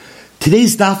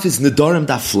Today's daf is Nedarim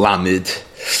Daf Lamed,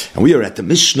 and we are at the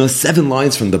Mishnah, 7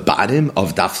 lines from the bottom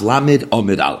of Daf Lamed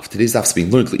Amid Aleph. Today's daf is being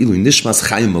learned Ilu Nishmas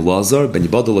Chaim Elazar Ben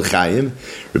Yibadol L'Chaim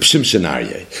Reb Shimshon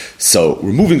Aryeh. So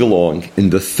we're moving along in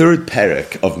the third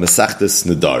parak of Masechtas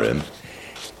Nedarim,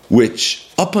 which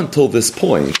up until this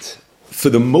point, for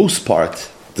the most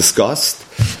part,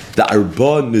 discussed the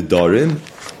Arba Nedarim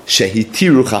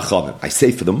Shehitiru Chachamim. I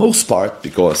say for the most part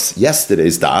because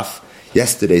yesterday's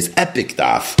epic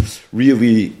daf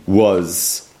really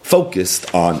was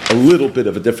focused on a little bit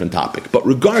of a different topic. But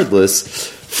regardless,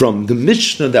 from the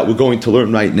Mishnah that we're going to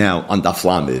learn right now on Daf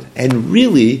Lamed, and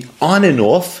really on and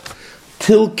off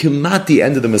till Kemat the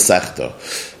end of the Masechta,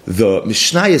 the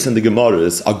Mishnayos and the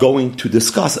Gemaras are going to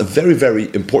discuss a very,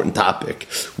 very important topic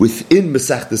within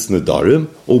Masechtas Nedarim,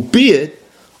 albeit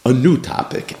a new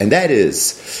topic. And that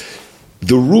is,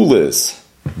 the rule is,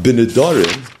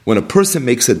 B'nedarim, when a person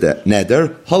makes a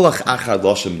neder, halach achar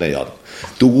loshem bnei adam.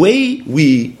 The way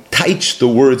we teach the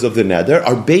words of the neder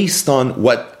are based on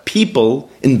what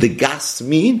people in the gas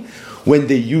mean when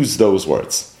they use those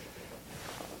words.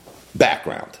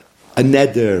 Background: a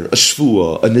neder, a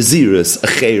shvuah, a naziris, a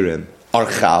cherem are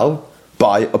chal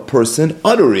by a person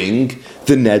uttering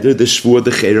the neder, the shvuah,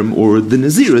 the cherem, or the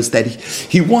naziris that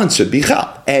he wants should be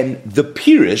chal. And the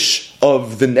pirish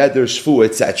of the neder, shvuah,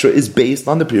 etc. is based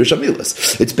on the pirish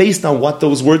amilas. It's based on what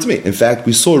those words mean. In fact,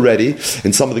 we saw already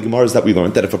in some of the Gemaras that we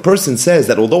learned that if a person says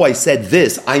that although I said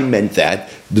this, I meant that,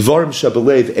 dvarim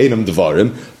shabalev einam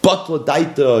dvarim, batla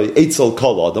daita eitzel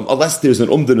kol adam, unless there's an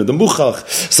umdin of the muchach,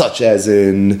 such as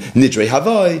in nidrei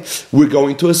havai, we're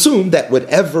going to assume that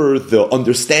whatever the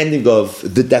understanding of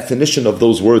the definition of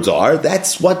those words are,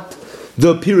 that's what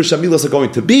the Pirush Amilas are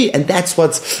going to be, and that's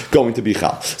what's going to be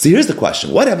Chal. So here's the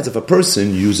question: what happens if a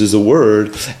person uses a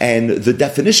word and the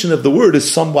definition of the word is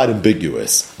somewhat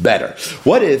ambiguous? Better.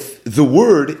 What if the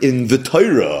word in the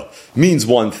Torah means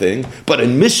one thing, but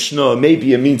in Mishnah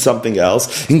maybe it means something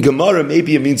else, in Gemara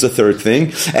maybe it means a third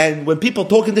thing, and when people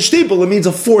talk in the Shtibel it means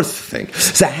a fourth thing?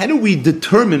 So how do we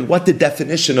determine what the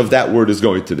definition of that word is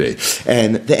going to be?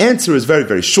 And the answer is very,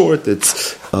 very short.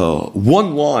 It's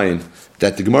one line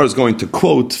that the Gemara is going to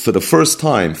quote for the first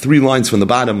time, 3 lines from the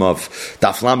bottom of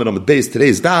Daf Lamed Amud Beis,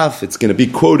 today's daf. It's going to be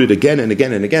quoted again and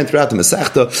again and again throughout the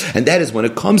Masechta, and that is when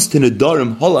it comes to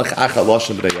Nedarim, halach achar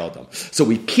loshem bnei adam. So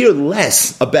we care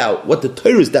less about what the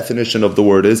Torah's definition of the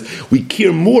word is. We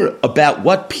care more about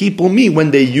what people mean when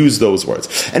they use those words.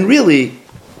 And really,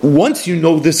 once you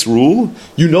know this rule,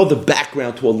 you know the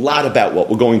background to a lot about what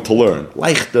we're going to learn,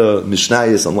 like the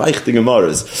Mishnayos and like the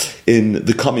Gemaras in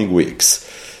the coming weeks.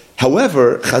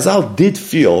 However, Chazal did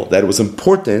feel that it was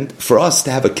important for us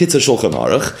to have a Kitzur Shulchan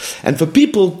Aruch and for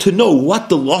people to know what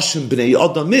the Loshem B'nei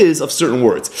Adam is of certain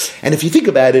words. And if you think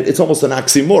about it, it's almost an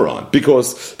oxymoron,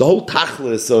 because the whole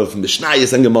tachlis of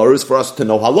Mishnayos and Gemara is for us to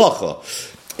know halacha.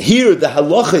 Here, the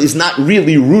halacha is not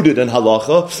really rooted in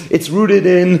halacha, it's rooted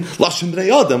in Lashon B'nei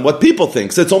Adam, what people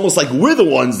think. So it's almost like we're the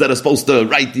ones that are supposed to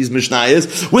write these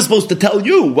Mishnayos, we're supposed to tell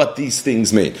you what these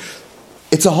things mean.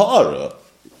 It's a ha'ara,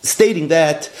 stating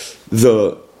that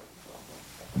the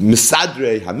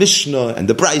Misadrei, HaMishnah, and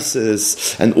the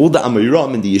Brises, and all the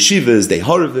Amiram and the Yeshivas, they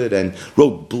heard it and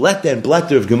wrote bletter and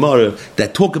bletter of Gemara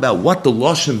that talk about what the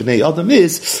Loshem B'nei Adam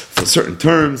is for certain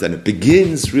terms, and it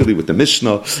begins really with the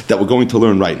Mishnah that we're going to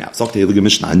learn right now. If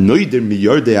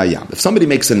somebody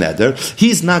makes a neder,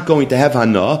 he's not going to have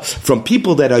hana from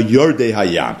people that are Yordei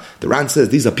Hayam. The Ran says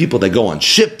these are people that go on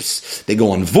ships, they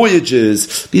go on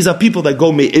voyages, these are people that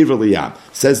go me'ever liyam.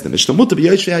 Says the Mishnah,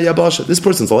 this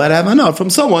person's allowed to have hana from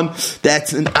someone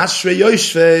that's an Ashrei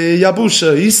Yoshvei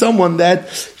Yabusha. He's someone that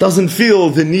doesn't feel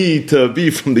the need to be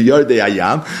from the Yordei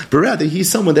Hayam, but rather he's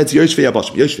someone that's Yoshvei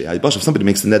Yabusha. Yoshvei Yabusha, if somebody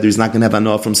makes the neder, he's not going to have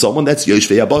hana from someone that's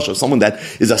Yoshvei Yabusha, someone that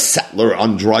is a settler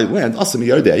on dry land. Asim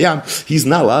Yordei Hayam, he's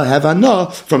not allowed to have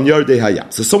hana from Yordei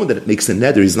Hayam. So someone that makes the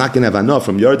neder, he's not going to have hana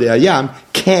from Yordei Hayam,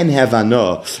 can have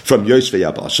hana from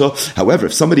Yoshvei Yabusha. However,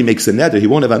 if somebody makes a neder, he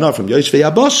won't have hana from Yoshvei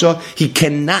Yabusha, he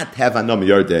cannot have hana from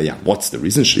Yordei Hayam. What's the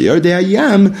reason? Yordei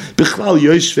Hayam bichlal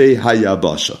Yoshvei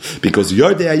Hayabasha, because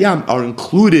Yordei Hayam are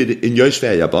included in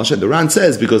Yoshvei Hayabasha. And the Ran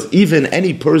says because even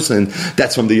any person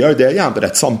that's from the Yordei Hayam, but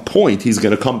at some point he's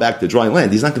going to come back to dry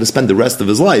land, he's not going to spend the rest of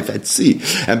his life at sea.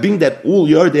 And being that all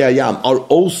Yordei Hayam are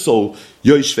also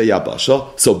Yoshvei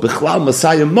Yabasha, so Bichlal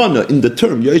Messiah Mana in the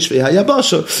term Yoshvei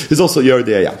Hayabasha is also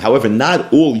Yordei Hayam. However,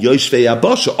 not all Yoshvei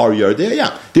Yabasha are Yordei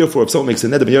Hayam. Therefore, if someone makes a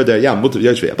neder Yordei Hayam, mutar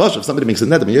Yoshvei Yabasha. If somebody makes a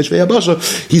neder Yoshvei Yabasha,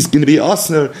 he's going to be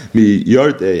asner mi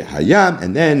Yordei Hayam.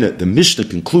 And then the Mishnah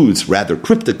concludes rather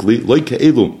cryptically, like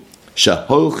Elu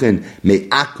Shehochin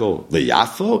me'ako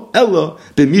leyafo ella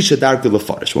b'misha darka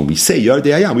lefarish. When we say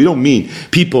Yardei Hayam, we don't mean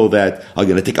people that are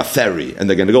going to take a ferry and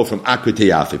they're going to go from Akko to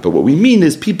Yafe. But what we mean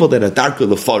is people that are darka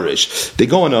lefarish. They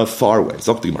go on a far way.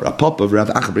 Rav Papa, Rav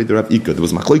Acha, Bereid, Rav Ika. There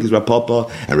was Machlokes Rav Papa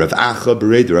and Rav Acha,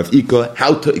 Bereid, Rav Ika.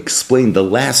 How to explain the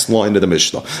last line of the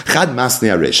Mishnah? Chad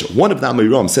Masnei Aresha. One of the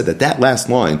Amoraim said that last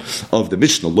line of the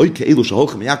Mishnah, Lo ke'elu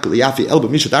shehochin me'ako leyafe el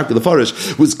b'misha darka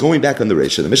lefarish, was going back on the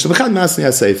Resha. The Mishnah Chad Masnei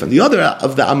Aseifa. And the other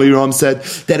of the Amoraim said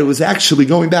that it was actually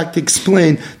going back to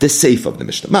explain the Seif of the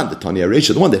Mishnah. Man, the Tanya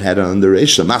Resha, the one that had it on the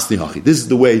Resha, Masni Hachi. This is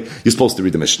the way you're supposed to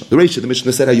read the Mishnah. The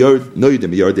Mishnah said,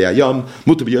 Noydim Yardei Hayam,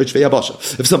 mutar b'yard shvei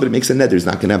habasha. If somebody makes a neder, he's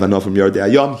not going to have hana from Yardei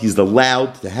Hayam. He's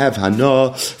allowed to have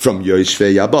hana from Yard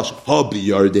shvei habasha. Ha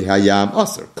b'yardei Hayam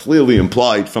aser. Clearly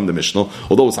implied from the Mishnah,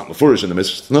 although it's not mefurish in the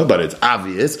Mishnah, but it's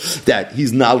obvious that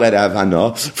he's not allowed to have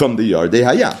hana from the Yardei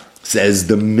Hayam. Says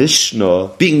the Mishnah,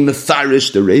 being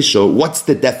mefarish the Resha, what's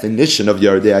the definition of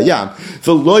Yardei Hayam?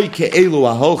 V'loi ke'elu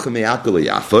ha'holchem me'ako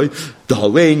leyafe.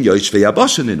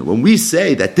 When we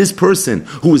say that this person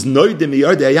who is noidim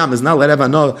Yardei Hayam is not let have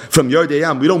hana from Yardei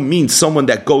Hayam, we don't mean someone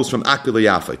that goes from Akko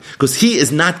Yafe, because he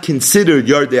is not considered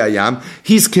Yardei Hayam.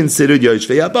 He's considered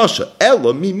Yoshvei Habasha.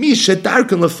 Elo mimisha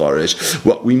darken lefarish.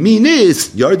 What we mean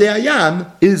is Yardei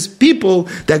Hayam is people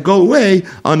that go away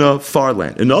on a far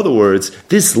land. In other words,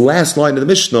 this last line of the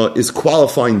Mishnah is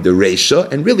qualifying the Resha,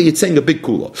 and really it's saying a big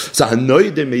kula. So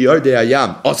hanoidim Yardei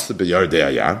Hayam osle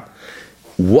b'Yardei Hayam.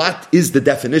 What is the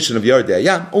definition of Yardei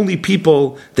Hayam? Only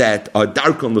people that are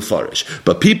darkon lefarish.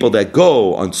 But people that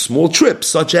go on small trips,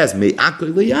 such as me'ako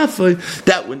leyafe,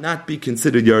 that would not be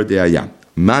considered Yardei Hayam.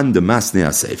 Man the Masnei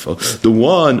Aseifa, the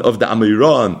one of the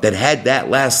Amoraim that had that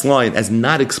last line as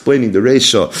not explaining the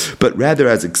Resha, but rather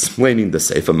as explaining the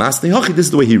Seifa. Masnei Hachi, this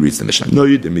is the way he reads the Mishnah. If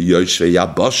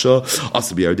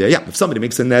somebody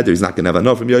makes a neder, he's not going to have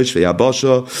hana from Yoshvei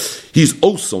Habasha. He's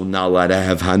also not allowed to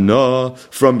have hana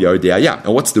from Yardei Hayam.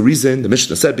 And what's the reason? The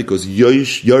Mishnah said because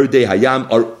Yardei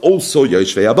Hayam are also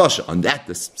Yoshvei Habasha. On that,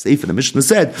 the Seifa, the Mishnah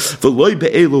said,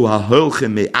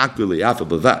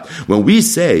 when we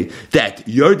say that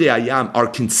Yardei Hayam are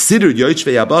considered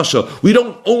Yoshvei Habasha, we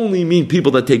don't only mean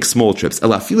people that take small trips.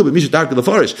 Even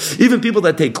people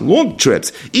that take long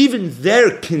trips, even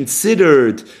they're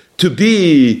considered to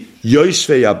be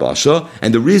Yoshvei Habasha,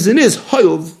 and the reason is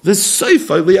because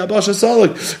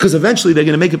eventually they're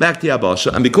going to make it back to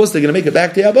Habasha, and because they're going to make it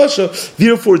back to Habasha,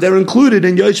 therefore they're included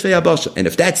in Yoshvei Habasha. And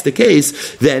if that's the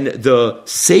case, then the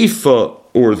Seifa,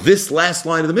 or this last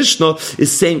line of the Mishnah,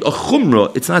 is saying a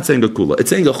chumrah. It's not saying a kula. It's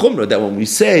saying a chumrah that when we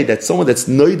say that someone that's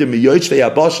noidim miyoshvei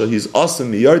habasha, he's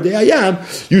awesome miyardei hayam,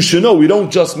 you should know we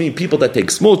don't just mean people that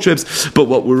take small trips, but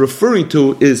what we're referring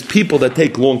to is people that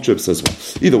take long trips as well.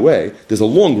 Either way, there's a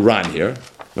long run here.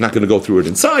 We're not going to go through it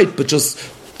inside, but just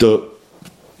the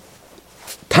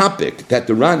topic that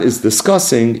the Ran is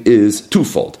discussing is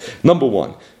twofold. Number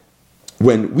one,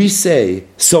 when we say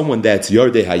someone that's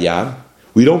Yardei Hayam,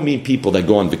 we don't mean people that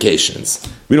go on vacations.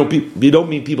 We don't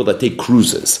mean people that take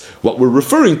cruises. What we're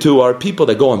referring to are people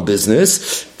that go on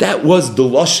business. That was the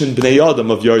Lashon Bnei Adam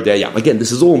of Yardei Hayam. Again,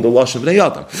 this is all in the Lashon Bnei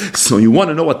Adam. So you want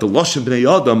to know what the Lashon Bnei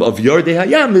Adam of Yardei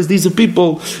Hayam is? These are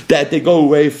people that they go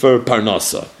away for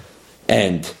Parnasa.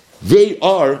 And they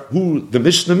are who the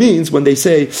Mishnah means when they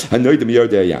say Hanoidim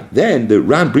Yardei Hayam. Then the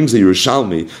Ram brings a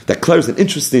Yerushalmi that clears an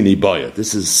interesting ibaya.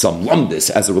 This is some lumdis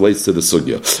as it relates to the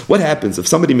sugya. What happens if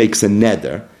somebody makes a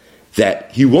neder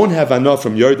that he won't have hana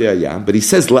from Yardei Hayam, but he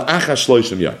says la'acha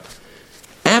shloshim yard?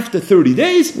 After 30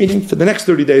 days, meaning for the next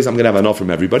 30 days I'm going to have hana from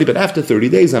everybody, but after 30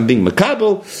 days I'm being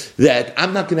makabel that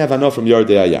I'm not going to have hana from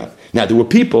Yardei Hayam. Now there were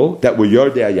people that were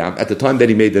Yardei Hayam at the time that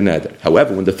he made the neder.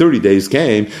 However, when the 30 days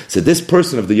came, so this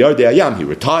person of the Yardei Hayam, he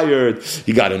retired,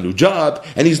 he got a new job,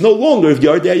 and he's no longer of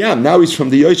Yardei Hayam. Now he's from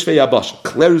the Yoshvei Habasha.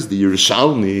 Clears the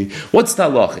Yerushalmi. What's the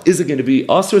halach? Is it going to be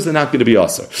asr or is it not going to be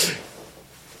asr?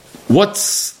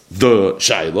 What's the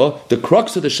shaila? The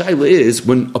crux of the shaila is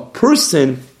when a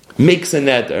person makes a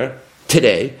neder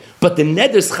today, but the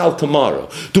neder is chal tomorrow.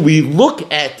 Do we look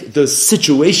at the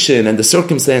situation and the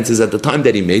circumstances at the time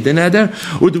that he made the neder,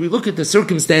 or do we look at the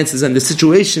circumstances and the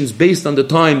situations based on the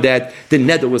time that the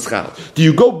neder was chal? Do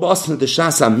you go basa the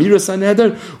shas amiras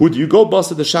neder, or do you go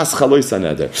basa the shas chalois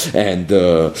neder? And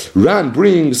Ran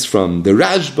brings from the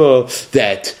Rashba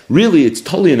that really it's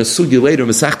totally in a sugi later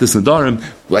Masechtas Nedarim.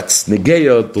 Let's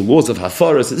negeya the laws of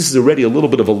Hafaras. This is already a little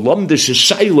bit of a lumdish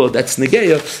shayla that's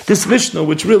negeya this Mishnah,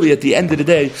 which really at the end of the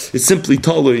day is simply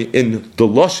totally in the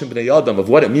Lashon B'nei Adam of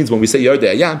what it means when we say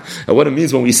Yardei Hayam and what it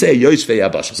means when we say Yoshvei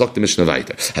Yabash. Zok the Mishnah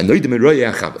weiter.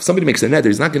 If somebody makes a neder,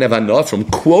 he's not going to have anah from,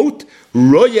 quote,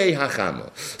 Royei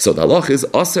Hachama. So the halach is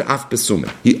Aser Af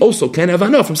Besuma. He also can have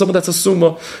anah from someone that's a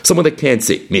suma, someone that can't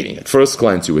see. Meaning, at first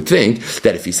glance, you would think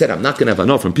that if he said, I'm not going to have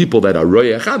anah from people that are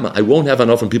Royei Hachama, I won't have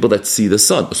anah from people that see the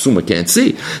sun. A suma can't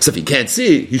see. So if he can't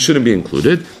see, he shouldn't be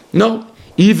included. No.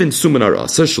 Even suman are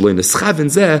aser shaloi neschaven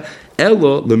zeh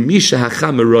elo lemisha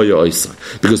hachama roya oisan.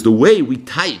 Because the way we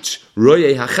teach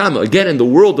roya hachama, again in the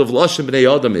world of Lashon B'nei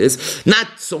Adam, is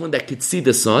not someone that could see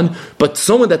the sun, but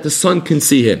someone that the sun can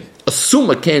see him. A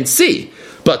suma can't see,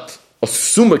 but a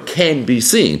suma can be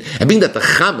seen. And being that the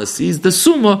chama sees the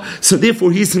suma, so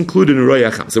therefore he's included in roya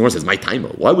hachama. So one says, my timer,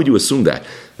 why would you assume that?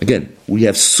 Again, we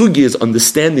have sugiyas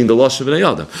understanding the Lashon B'nei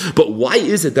Adam. But why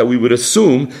is it that we would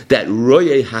assume that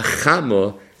roya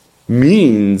hachama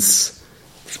means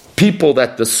people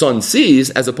that the sun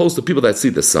sees as opposed to people that see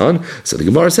the sun? So the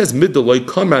Gemara says, Midaloi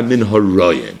kamra min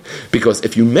haroyin. Because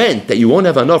if you meant that you won't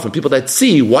have enough from people that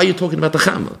see, why are you talking about the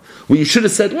chama? What you should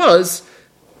have said was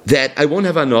that I won't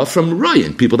have enough from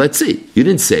royin, people that see. You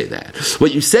didn't say that.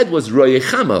 What you said was roye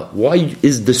chama. Why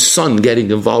is the sun getting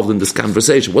involved in this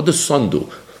conversation? What does the sun do?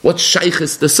 What shaykh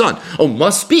is the sun? Oh,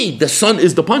 must be the sun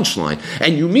is the punchline.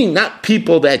 And you mean not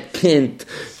people that can't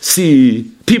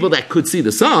see, people that could see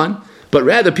the sun, but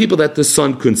rather people that the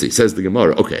sun couldn't see. Says the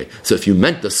Gemara. Okay, so if you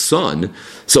meant the sun,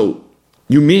 so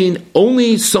you mean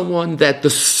only someone that the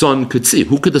sun could see.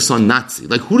 Who could the sun not see?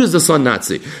 Like, who does the sun not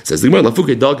see? Says the Gemara,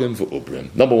 Lafuke dagim for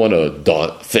ubrim. Number one,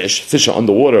 fish are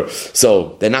underwater,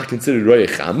 so they're not considered roye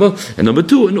chama. And number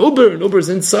two, an uber is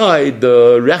inside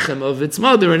the rechem of its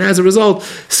mother, and as a result,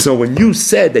 so when you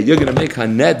said that you're going to make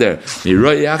haneder mi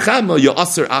roye chama, you're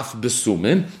aser af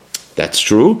besumin. That's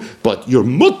true, but you're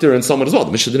mutter in someone as well.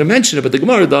 The Mishnah didn't mention it, but the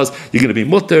Gemara does. You're going to be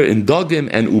mutter in dogim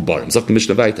and ubarim. Zok the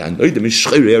Mishnah weiter, and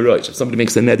if somebody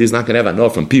makes a neder, he's not going to have anah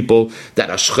from people that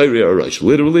are shchayri arosh.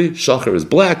 Literally, shachar is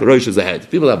black, rosh is a head.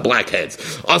 People have black heads.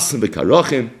 Asim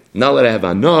b'karachim. Now that I have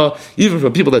anah, even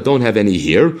from people that don't have any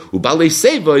hair, ubalei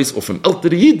sevois, or from elter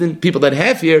yidin, people that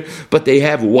have hair, but they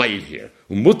have white hair.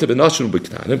 Umutter b'nashon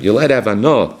b'ktanim. You're allowed to have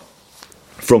anah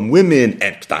from women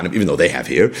and ktanim, even though they have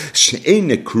hair, because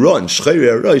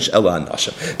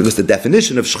the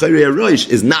definition of shchayri arosh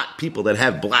is not people that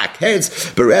have black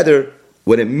heads, but rather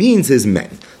what it means is men.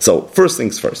 So first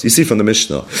things first, you see from the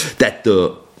Mishnah that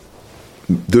the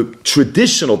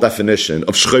traditional definition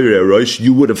of shchayri arosh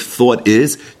you would have thought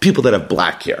is people that have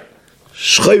black hair.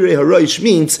 Shchayri harosh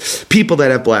means people that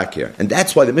have black hair. And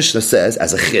that's why the Mishnah says,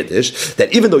 as a chiddush,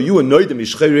 that even though you annoy them with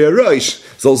shchayri harosh,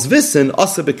 zolz wissen,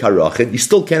 asa b'karachin, you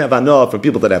still can't have anah from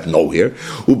people that have no hair,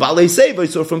 ubalei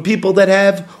sevois, or from people that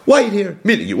have white hair.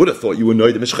 Meaning, you would have thought you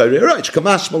annoyed them with shchayri harosh.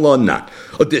 Kamash malon not.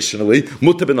 Additionally,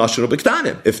 mutter b'nashon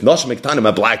b'ktanim. If nashon b'ktanim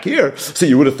have black hair, so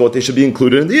you would have thought they should be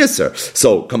included in the Yisr.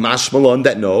 So, kamash malon,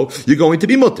 that no, you're going to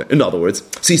be mutter. In other words,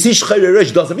 so you see shchayri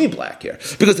harosh doesn't mean black hair.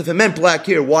 Because if it meant black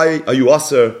hair, why are you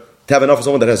aser to have enough for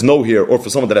someone that has no hair or for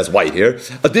someone that has white hair?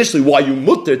 Additionally, why you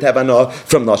mutter to have enough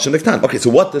from nashim nektan? Okay, so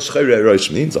what does shchayri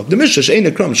arosh mean? The Mishnah she'ein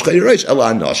ekram shchayri arosh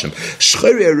ela nashim.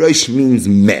 Shchayri arosh means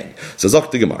men. So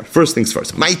zok the Gemara. First things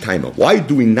first. My timer. Why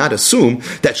do we not assume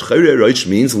that shchayri arosh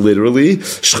means literally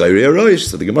shchayri arosh?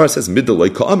 So the Gemara says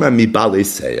midaloi ka'amar mi balei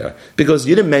seir, because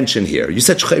you didn't mention here. You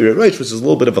said shchayri arosh, which is a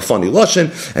little bit of a funny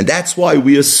lashon, and that's why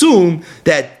we assume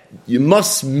that you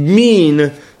must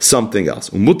mean something else.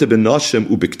 My time.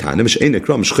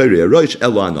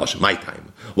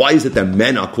 Why is it that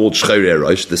men are called shchayri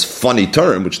arosh? This funny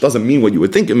term, which doesn't mean what you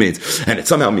would think it means, and it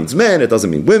somehow means men. It doesn't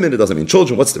mean women. It doesn't mean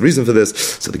children. What's the reason for this?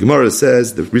 So the Gemara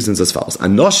says the reason is as follows: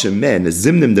 Anoshim men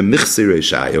zimnim de michsi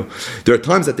reishayu. There are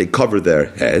times that they cover their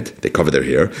head, they cover their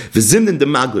hair. V'zimnim de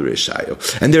magli reishayu,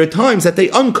 and there are times that they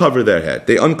uncover their head,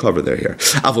 they uncover their hair.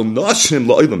 Avol noshim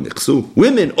la'olam nichsu.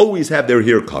 Women always have their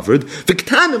hair covered.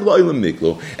 V'ktanim la'olam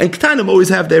niklu, and ktanim always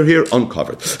have their hair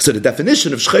uncovered. So the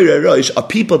definition of shchayri arosh are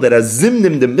people that are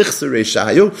zimnim the michser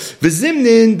reishayu,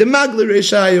 v'zimnin the magler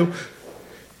reishayu.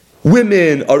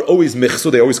 Women are always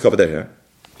michser; they always cover their hair.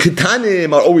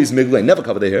 Ketanim are always migla, never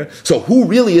cover their hair. So who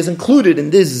really is included in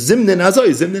this zimnin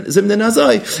azai? Zimnin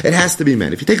azai. It has to be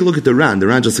men. If you take a look at the Ran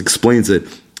just explains it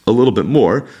a little bit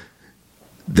more.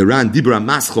 The Ran dibra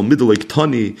maschol middle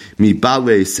tani mi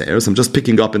bale seir. So I'm just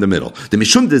picking up in the middle. The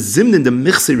mishum the zimnin the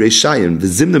michsi reishayim the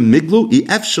zimnin miglu I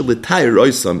efshel l'tayir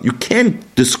oisam. You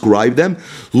can't describe them.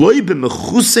 Loi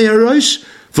b'mechusei harosh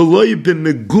v'loi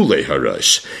b'megulei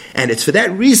harosh. And it's for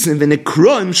that reason the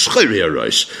nekroim shchayri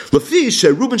harosh. Lefi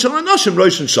sheruben shalanoshim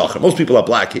rosh and shachar. Most people are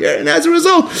black hair, and as a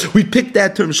result, we picked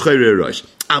that term shchayri harosh.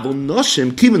 Avol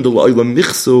noshim kiven the lo'ilam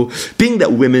michsu, being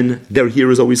that women, their hair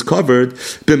is always covered,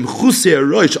 b'mchusei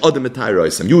roish adam etai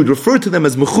roisam. You would refer to them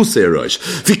as mechusei roish.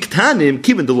 Viktanim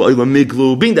kiven the lo'ilam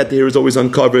miglu, being that the hair is always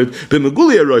uncovered,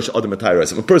 b'megulei roish adam etai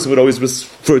roisam. A person would always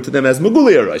refer to them as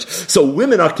megulei roish. So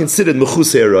women are considered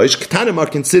mechusei roish, ktanim are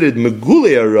considered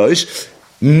megulei roish,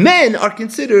 men are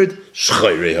considered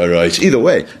shchayrei haroish. Either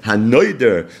way,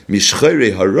 hanoider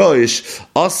mishchayrei haroish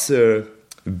aser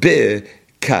be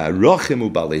karachim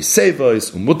ubalei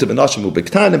sevos umuter benashim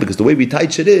ubektanim. Because the way we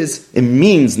teach it is, it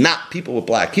means not people with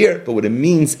black hair, but what it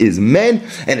means is men,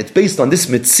 and it's based on this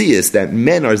mitzias that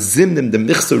men are zimnim the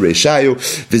michsa reshayu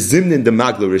v'zimnim the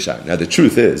maglo reshayu. Now the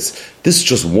truth is, this is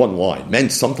just one line.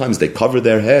 Men sometimes they cover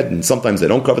their head, and sometimes they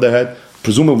don't cover their head.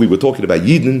 Presumably we're talking about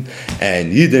Yidden,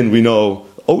 and Yidden we know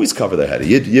always cover their head. A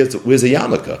Yid wears a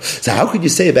yarmulke. So how could you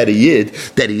say about a Yid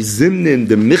that he's zimnin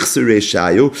the michser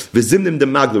reshayu, v'zimnin the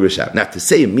magler reshayu? Now to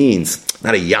say it means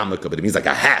not a yarmulke, but it means like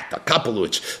a hat, a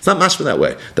kapeluch. It's not mashma that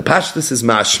way. The pashtus is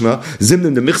mashma,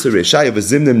 zimnin the michser reshayu,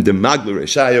 v'zimnin the magler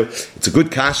reshayu. It's a good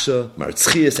kasha.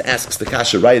 Maritzchias asks the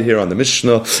kasha right here on the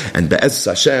Mishnah, and be'ezus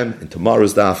Hashem, in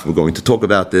tomorrow's daf, we're going to talk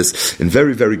about this in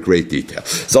very, very great detail.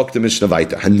 Zok the Mishnah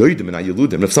weiter. Hanoidim and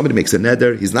ayuludim. If somebody makes a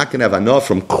neder, he's not going to have enough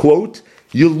from quote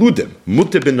Yeludim,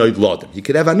 muter ben noyladim. He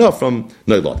could have enough from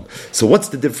noyladim. So what's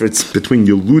the difference between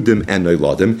Yeludim and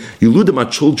noyladim? Yeludim are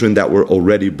children that were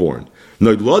already born.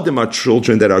 Noyladim are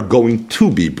children that are going to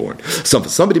be born. So if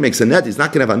somebody makes a net, he's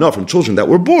not going to have enough from children that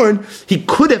were born. He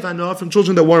could have enough from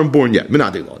children that weren't born yet.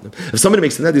 If somebody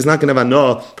makes a net, he's not going to have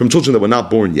enough from children that were not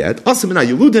born yet. Also,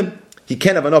 Yeludim, he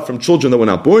can't have enough from children that were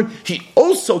not born. He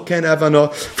also can't have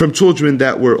enough from children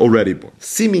that were already born.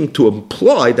 Seeming to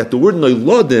imply that the word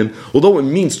noyladim, although it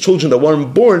means children that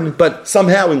weren't born, but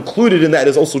somehow included in that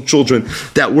is also children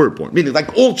that were born. Meaning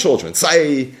like all children.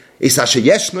 Say, and also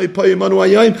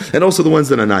the ones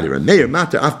that are not here. Rameir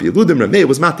matter af Yeludim. Rameir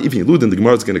was matter even Yeludim. The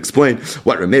Gemara is going to explain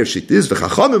what Rameir sheet is. The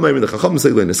Chachamim say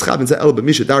le'neschab and say el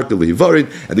b'misha dark lehivarid,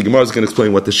 and the Gemara is going to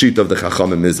explain what the sheet of the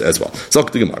Chachamim is as well. So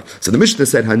the Gemara. So the Mishnah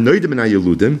said hanoidim and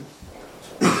Yeludim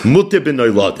muter ben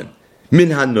noyladim min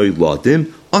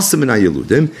hanoyladim asa min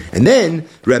Yeludim, and then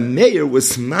Rameir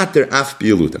was mater af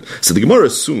Yeludim. So the Gemara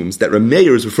assumes that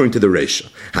Rameir is referring to the Reisha.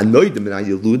 Hanoidim min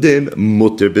Yeludim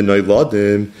muter ben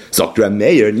noyladim. So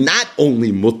Rameir not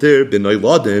only muter ben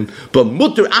noyladim, but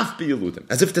muter af Yeludim.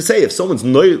 As if to say, if someone's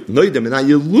noidim min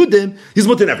Yeludim, he's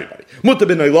muter everybody. Muter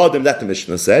ben noyladim, that the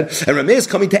Mishnah said, and Rameir is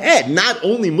coming to add not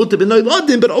only muter ben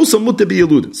noyladim, but also muter ben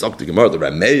Yeludim. So the Gemara, the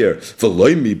Rameir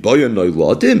v'loy mi boya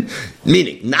noyladim,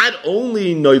 meaning not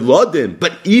only noyladim,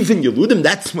 but even Yeludim,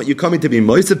 that's what you're coming to be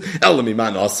moisev.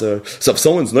 Elamiman aser. So if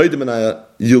someone's noidim and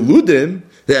Yeludim,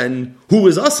 then who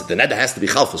is us? The neder has to be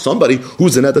chal for somebody.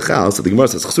 Who's the neder chal? So the Gemara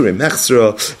says chsuri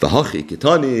mechsra v'hachi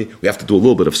kitani. We have to do a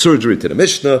little bit of surgery to the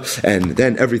Mishnah, and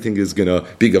then everything is gonna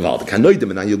be gavaldik. Hanoidim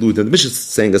and Yeludim. The Mishnah is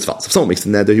saying as follows: if someone makes the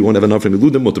neder, he won't have enough from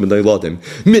Yeludim. Mutam and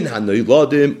Yeludim. Min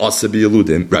hanoiladim asa be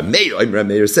Yeludim.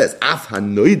 Rameir says af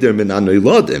hanoidim min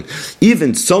hanoiladim.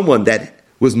 Even someone that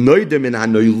was noidim in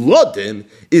hanoyladim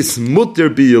is muter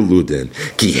biyeludim.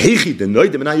 Ki hechi the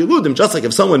noidim in hanoyladim. Just like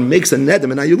if someone makes a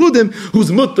nedim in hanoyladim,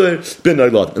 who's muter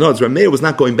b'noyladim. In other words, Rameir was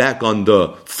not going back on the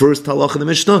first halacha of the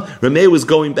Mishnah. Rameir was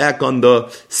going back on the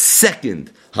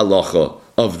second halacha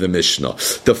of the Mishnah.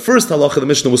 The first halacha of the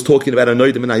Mishnah was talking about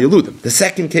anoidim and ayuludim. The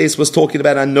second case was talking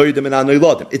about anoidim and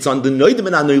anoiladim. It's on the noidim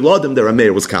and anoiladim that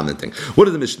Rameir was commenting. What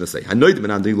did the Mishnah say? Anoidim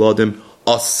and anoiladim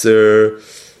aser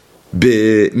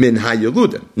min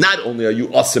ha-yeludim. Not only are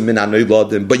you aser min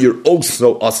ha-yeludim, but you're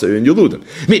also aser in yeludim.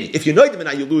 Meaning, if you're noidim in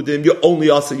ha-yeludim, you're only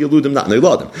aser yeludim, not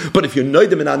yeludim. But if you're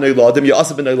noidim in ha-yeludim, you're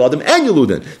aser bin yeludim and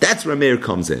yeludim. That's where Rameir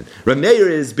comes in. Rameir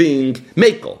is being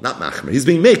mekel, not machmer. He's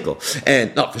being mekel,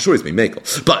 and no, for sure he's being mekel.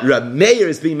 But Rameir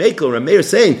is being mekel. Rameir is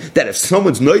saying that if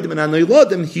someone's noidim in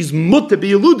ha-yeludim, he's muter be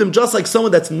yeludim, just like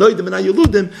someone that's noidim in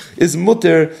ha-yeludim is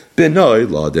muter bin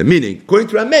yeludim. Meaning, according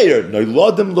to Rameir,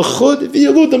 yeludim l'chud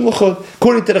v'yeludim l'chud.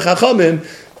 According to the Chachamim,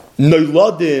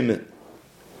 Noyladim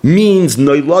means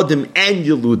Noyladim and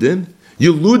Yeludim.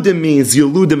 Yeludim means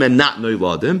Yeludim and not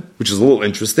Noyladim, which is a little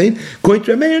interesting. According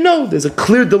to Rameir, no, there's a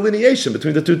clear delineation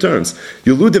between the two terms.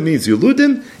 Yeludim means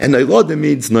Yeludim, and Noyladim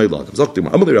means Noyladim.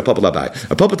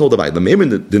 Our Papa told Abai, the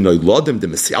Noyladim, the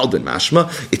Mesyaldin Mashma,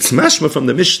 it's Mashma from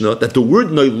the Mishnah that the word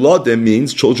Noyladim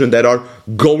means children that are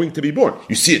going to be born.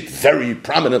 You see it very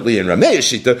prominently in Ramei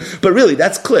Shita, but really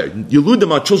that's clear.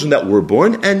 Yeludim are children that were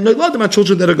born, and Noiladim are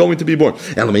children that are going to be born.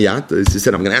 Elamayat, as he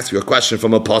said, I'm going to ask you a question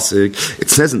from a pasuk. It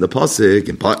says in the pasuk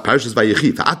in Parshas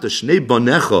Vayechi, "Va'ata shnei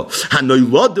banecha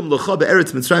hanoiladim lecha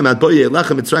be'eretz Mitzrayim ad boye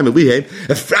elecha Mitzrayim elihem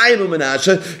Ephraim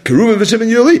u'Menashe Keruvim v'Shimon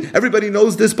Yuli." Everybody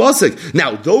knows this pasuk.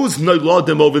 Now those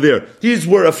Noiladim over there, these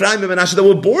were Ephraim and Menashe that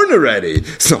were born already.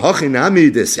 So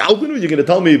hachinami this Yalbinu, you're going to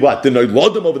tell me what the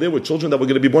Noiladim over there were children that were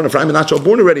going to be born. Ephraim and Menashe are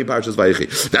born already in Parshas Vayechi.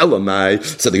 Elamai,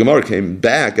 so the Gemara came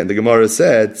back and the Gemara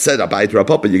said Abayit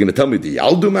Rapapa, you're going to tell me the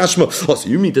Yaldu Mashma? Oh, so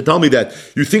you mean to tell me that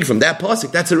you think from that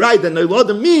pasuk that's right, that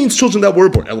Noiladim means children that were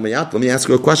born. Elamayat, let me ask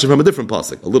you a question from a different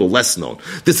pasuk, a little less known.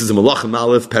 This is a Malachim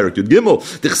Aleph, Perek Yud Gimel.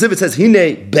 The Chesivit says,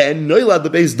 Hine ben Noilad the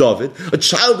Beis David. A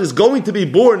child is going to be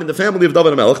born in the family of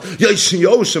David HaMelech.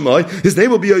 Yoshiyo Shemai. His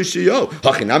name will be Yoshiyo.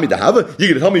 Hachinami Dahava. You're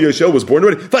going to tell me Yoshiyo was born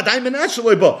already? Vaday Menashe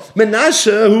loiba.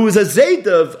 Menashe, who is a Zayd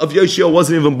of Yoshiyo,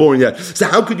 wasn't even born yet. So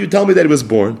how could you tell me that he was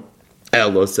born?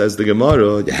 Elo, says the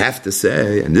Gemara, you have to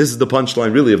say, and this is the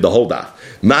punchline really of the whole daf,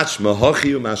 mashma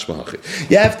hachi mashma hachi.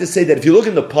 You have to say that if you look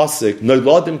in the pasuk,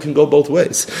 Noiladim can go both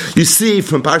ways. You see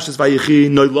from Parshas Vayechi,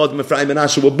 Noiladim, Ephraim, and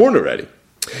Menashe were born already.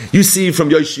 You see from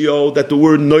Yoshio that the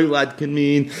word Noilad can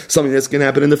mean something that's going to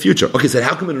happen in the future. Okay, so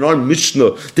how come in our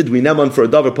Mishnah did we neman for a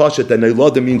davar pashat that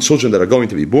Noiladim means children that are going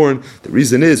to be born? The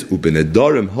reason is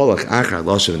u'benedarim halach achar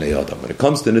lashon b'nei adam. When it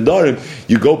comes to nedarim,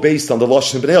 you go based on the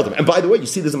lashon b'nei adam. And by the way, you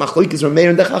see there's a machlokes from Meir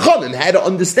and the Chacham and how to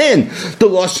understand the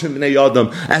lashon b'nei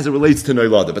adam as it relates to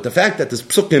Noiladim. But the fact that this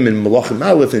psukim in Malachim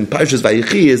Aleph and Parshas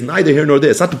Vayechi is neither here nor there.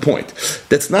 It's not the point.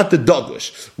 That's not the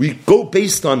Douglash. We go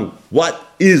based on what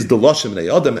is the Lashon B'nei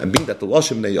Adam, and being that the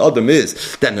Lashon B'nei Adam is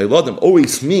that Noiladim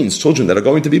always means children that are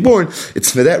going to be born,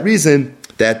 it's for that reason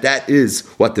that is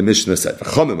what the Mishnah said. The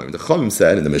Chachamim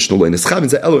said in the Mishnah, Chachamim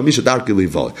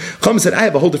said, I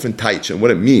have a whole different taich and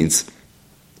what it means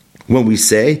when we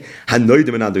say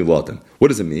Hanoidim and Noiladim. What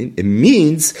does it mean? It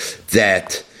means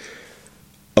that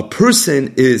a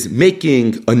person is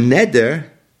making a neder,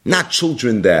 not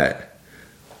children that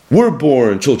were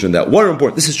born, children that weren't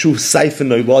born. This is true Saifa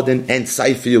Noiladin and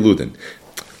Saifa Yeludin.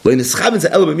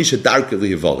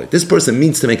 This person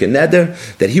means to make a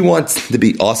neder that he wants to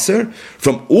be aser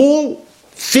from all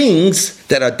things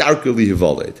that are darkly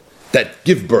hivalid, that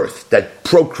give birth, that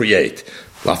procreate.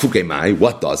 Lafuke mai,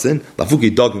 what doesn't?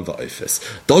 Lafuke dogim va'ifes.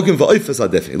 Dogim va'ifes are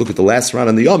definitely. Look at the last round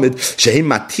on the Yomid. Shehem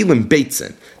matilim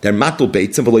beitzen. They're matul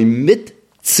beitzen, v'lo mit.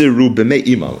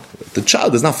 The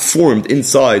child is not formed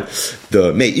inside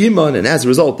the me'iman, and as a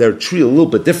result, they're treated a little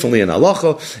bit differently in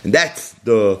halacha, and that's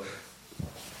the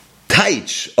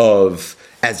taich of,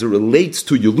 as it relates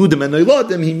to Yeludim and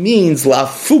Noiladim, he means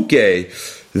lafuke,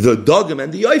 the dogim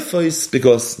and the yoifos,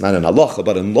 because not in halacha,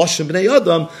 but in Lashon B'nei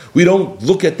Adam, we don't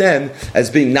look at them as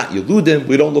being not Yeludim,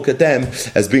 we don't look at them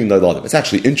as being Noiladim. It's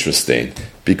actually interesting,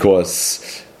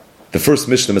 because the first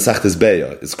Mishnah, Masechtas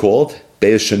Beya, is called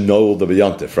Beya Shenol the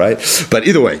Beyantif, right? But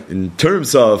either way, in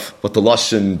terms of what the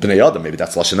Lashon B'nei Adam, maybe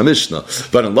that's Lashon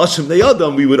HaMishnah, but in Lashon B'nei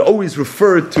Adam, we would always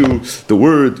refer to the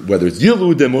word, whether it's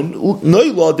Yeludim or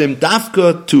Noiladim,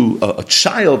 dafka to a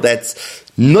child that's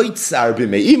Noitzar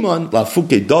b'meiman,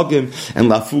 lafuke dogim, and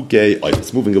lafuke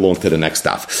oivus. Moving along to the next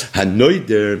daf.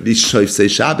 Hanoider b'shoifsei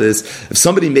Shabbos. If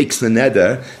somebody makes a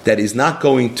neder that is not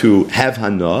going to have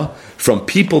hana from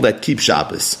people that keep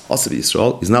Shabbos, also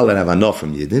Yisrael, he's not allowed to have hana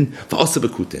from Yidin, also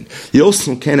b'kutin. He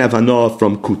also can't have hana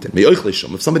from kutin.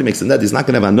 If somebody makes a neder, he's not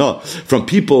going to have hana from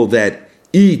people that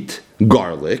eat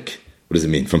garlic. What does it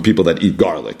mean? From people that eat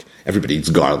garlic. Everybody eats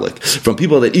garlic. From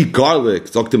people that eat garlic,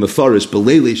 Dr. Mefarish,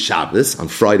 Belele Shabbos, on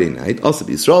Friday night, also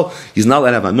Yisrael, he's not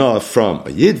allowed to have hana from a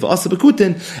Yid, v'asa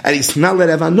b'kutin, and he's not allowed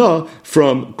to have hana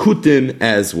from kutin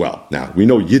as well. Now, we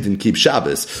know Yidin keep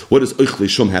Shabbos. What does Oichle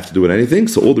Shum have to do with anything?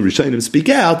 So all the Rishonim speak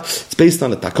out. It's based on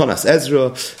the Takonas Ezra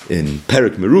in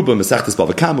Perek Meruba, Masechtas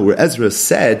Bava Kama, where Ezra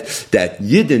said that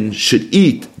Yidin should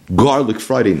eat garlic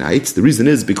Friday nights. The reason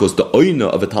is because the oina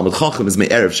of a Talmud Chacham is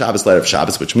Me'erev Shabbos, L'Erev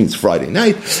Shabbos, which means Friday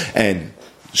night, and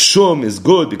Shum is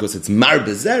good because it's Mar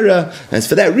Bezerah, and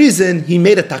for that reason, he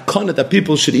made a takana that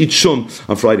people should eat Shum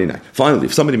on Friday night. Finally,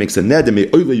 if somebody makes a neder me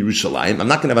Oile Yerushalayim, I'm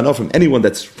not going to have enough from anyone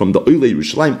that's from the Oile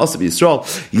Yerushalayim, also Yisrael,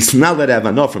 he's not allowed to have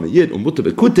enough from a Yid, Umuta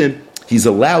Bekutim, he's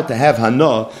allowed to have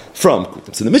hana from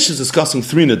kutim. So the Mishnah is discussing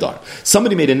three nadar.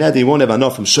 Somebody made a neder, he won't have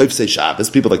hana from shofsei Shabbos,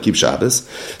 people that keep Shabbos.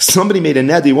 Somebody made a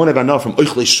neder, he won't have hana from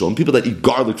oichle shum, people that eat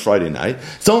garlic Friday night.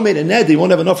 Someone made a neder, he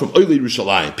won't have hana from oile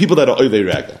Yerushalayim, people that are oile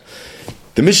rega.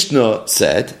 The Mishnah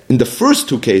said, in the first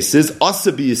two cases,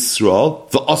 asa bi Yisrael,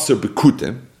 the asa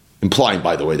bekutim, implying,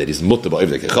 by the way, that he's mutter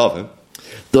ba'oivdei kechavim.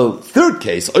 The third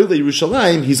case, oile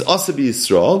Yerushalayim, he's asa bi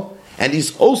Yisrael, and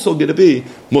he's also going to be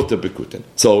mutter bekutin.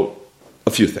 So,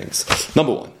 a few things.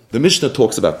 Number one, the Mishnah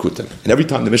talks about kutim. And every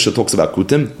time the Mishnah talks about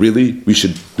kutim, really, we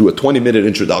should do a 20-minute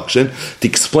introduction to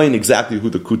explain exactly who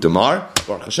the kutim are.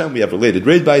 Baruch Hashem, we have related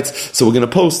raid bites, so we're going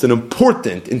to post an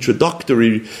important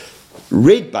introductory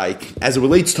raid bike as it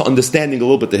relates to understanding a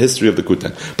little bit the history of the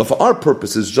kutim. But for our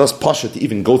purposes, just pasha to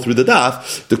even go through the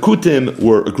daf, the kutim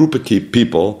were a group of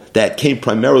people that came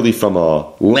primarily from a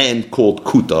land called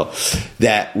Kuta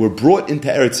that were brought into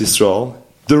Eretz Yisrael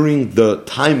during the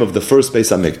time of the first Beis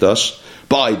HaMikdash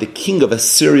by the king of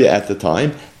Assyria at the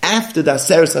time, after the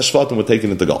Aseret HaShvatim were taken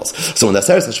into Galus. So when the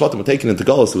Aseret HaShvatim were taken into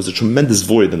Galus, there was a tremendous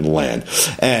void in the land.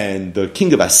 And the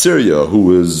king of Assyria, who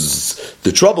was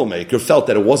the troublemaker, felt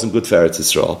that it wasn't good for Eretz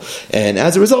Yisrael. And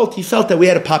as a result, he felt that we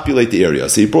had to populate the area.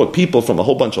 So he brought people from a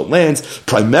whole bunch of lands,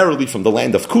 primarily from the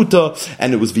land of Kuta,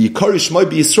 and it was V'yikari Shmai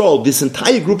B'Yisrael. This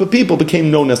entire group of people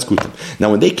became known as Kutim. Now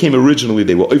when they came originally,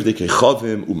 they were Ovdei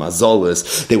Kechavim,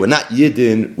 Umazalis. They were not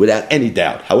Yidden, without any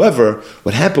doubt. However,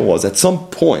 what happened was, at some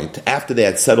point, after they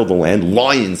had settled the land,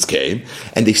 lions came,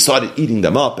 and they started eating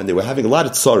them up, and they were having a lot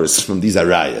of tsaris from these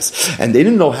arayas. And they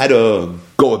didn't know how to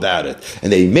go about it.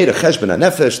 And they made a cheshbon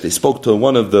hanefesh. They spoke to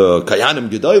one of the kayanim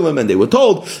gedolim, and they were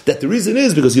told that the reason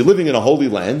is because you're living in a holy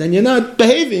land, and you're not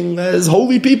behaving as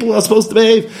holy people are supposed to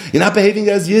behave. You're not behaving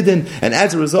as Yidden. And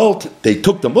as a result, they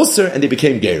took the Musar, and they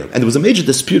became Gerim. And there was a major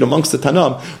dispute amongst the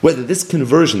Tanam, whether this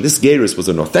conversion, this Geirus, was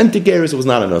an authentic Geirus or was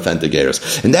not an authentic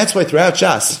Geirus. And that's why throughout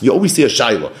Shas, you always see a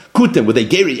Shaila. Kutim, were they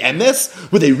Geri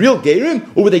Emes? Were they real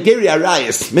Gerim? Or were they Geri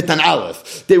Arayas? Mitan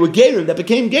Aleph. They were Gerim that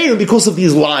became Gerim because of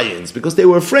these lions, because they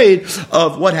were afraid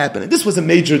of what happened. And this was a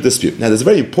major dispute. Now, there's a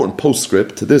very important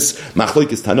postscript to this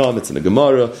Machlokes Tanam. It's in the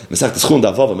Gemara, Masechtas Chulin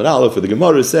Daf Vav Amud Aleph, where the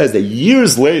Gemara says that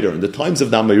years later, in the times of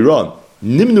Damiram,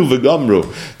 Nimnu V'Gamru,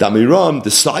 Damiram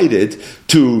decided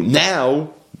to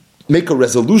now make a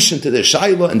resolution to their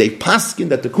shaila, and they paskin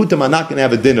that the kutim are not going to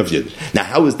have a din of yid. Now,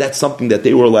 how is that something that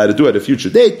they were allowed to do at a future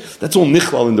date? That's all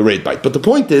nichlal in the raid bite. But the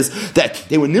point is that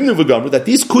they were nimnu v'gamru, that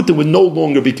these kutim would no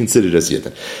longer be considered as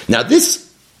yid. Now, this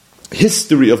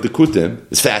history of the kutim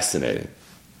is fascinating.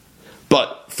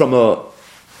 But from a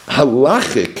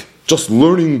halachic, just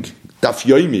learning Daf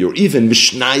Yomi, or even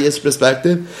Mishnayos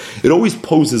perspective, it always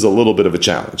poses a little bit of a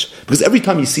challenge. Because every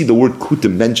time you see the word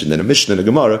kutim mentioned in a Mishnah and a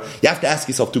Gemara, you have to ask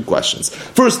yourself two questions.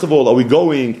 First of all, are we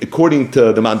going according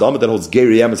to the Mandama that holds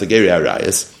Geri Emes or Geri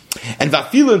Arayas? And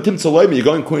Vafilu and Tim Tzaloyim, you're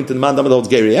going according to the Mandama that holds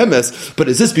Geri Emes, but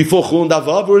is this before Chulun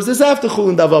Davav or is this after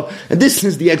Chulun Davav? And this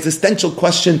is the existential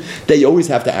question that you always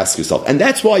have to ask yourself. And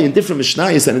that's why in different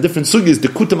Mishnayos and in different Sugyas, the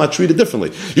kutim are treated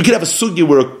differently. You could have a Sugya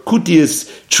where a kuti is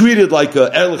treated like a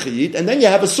Erlechayit, and then you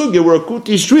have a Sugya where a kuti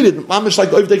is treated mamish like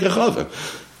Ovdei Kechavim.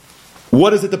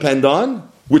 What does it depend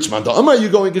on? Which Mandama are you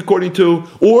going according to?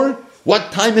 Or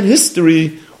what time in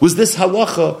history was this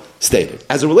halacha stated?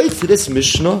 As it relates to this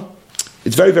Mishnah,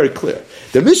 it's very, very clear.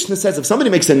 The Mishnah says if somebody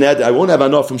makes a neder, I won't have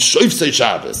enough from Shoifsei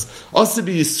Shabbos, Asa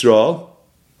b'Yisrael,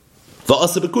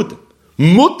 v'Asa b'Kutim,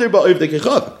 Mutter ba'Ovdei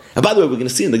Kechavim. And by the way, we're going to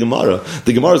see in the Gemara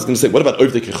is going to say, what about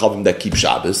Ovdei Kechavim that keep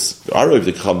Shabbos? There are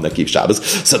Ovdei Kechavim that keep Shabbos.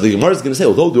 So the Gemara is going to say,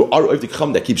 although there are Ovdei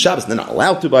Kechavim that keep Shabbos, they're not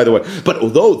allowed to, by the way, but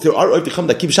although there are Ovdei Kechavim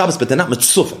that keep Shabbos, but they're not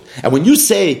mitzufin. And when you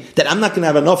say that I'm not going to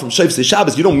have enough from Shoifsei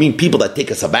Shabbos, you don't mean people that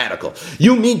take a sabbatical.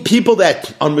 You mean people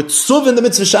that are mitzufin the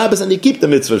mitzvah Shabbos and they keep the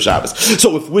mitzvah Shabbos.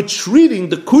 So if we're treating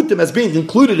the kutim as being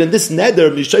included in this neder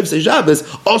of Shoifsei Shabbos,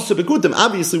 also the kutim,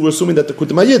 obviously we're assuming that the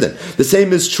kutim are yidden. The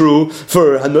same is true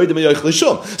for Hanoidim Yoich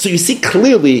Lishum. So you see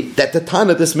clearly that the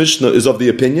Tana of this Mishnah is of the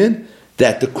opinion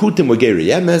that the Kutim were Geri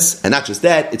Emes, and not just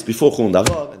that, it's before Chulun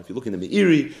Davav. And if you look in the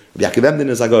Meiri, Rabbi Yaakov Emden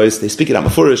is Agois, they speak it on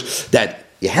Mefurish, that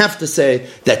you have to say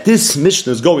that this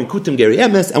Mishnah is going Kutim Geri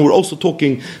Emes, and we're also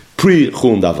talking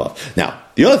pre-Chulun Davav. Now,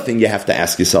 the other thing you have to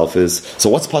ask yourself is,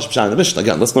 so what's Pashup Pshat in the Mishnah?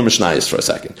 Again, let's learn Mishnayos for a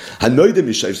second. Hanoidim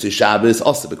Yishavsei Shabbos,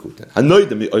 Asa b'Kutin.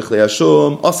 Hanoidim Yoichlei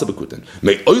Hashom, Asa b'Kutin.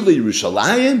 Me'oilei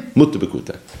Yerushalayim, Mutter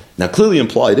b'Kutin. Now, clearly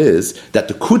implied is that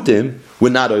the Kutim were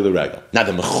not Oilei Regel. Now,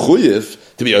 the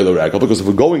Mechuyev to be Oilei Regel, because if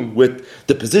we're going with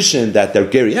the position that they're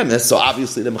Geri Emes, so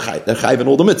obviously they're Chayiv in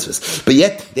all the mitzvahs. But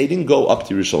yet, they didn't go up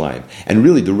to Yerushalayim. And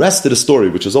really, the rest of the story,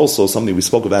 which is also something we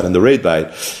spoke about in the Raid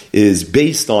Bite, is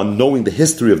based on knowing the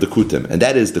history of the Kutim. And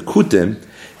that is, the Kutim,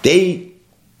 they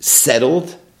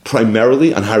settled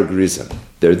primarily on Har Gerizim.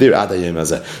 They're there Adayim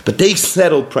Hazeh. But they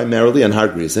settled primarily on Har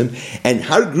Grizim, and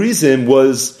Har Grizim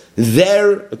was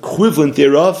their equivalent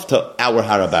thereof to our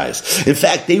Harabayas. In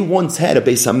fact, they once had a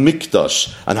Beis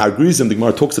HaMikdash on Har Grizim. The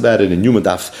Gemara talks about it in Yuma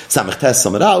Daf Samech Tes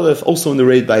Samad Aleph, also in the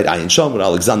raid by Ayin Sham with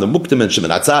Alexander Muktam and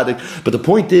Shimon HaTzadik. But the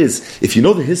point is, if you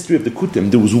know the history of the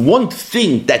Kutim, there was one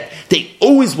thing that they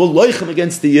always were loichem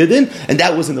against the Yidden, and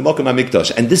that was in the Mokum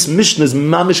HaMikdash. And this Mishnah is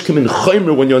mamish kamin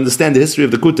chaymer when you understand the history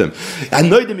of the Kutim.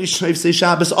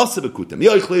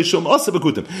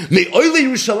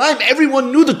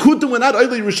 Everyone knew the Kutim were not Oile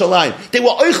Yerushalayim. They were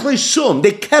Oichle Shum.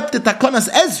 They kept the Takanas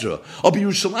Ezra. Of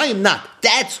Yerushalayim not.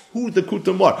 That's who the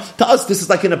Kutim were. To us, this is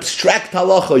like an abstract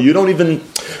halacha. You don't even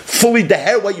fully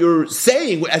deher what you're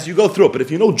saying as you go through it. But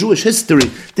if you know Jewish history,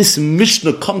 this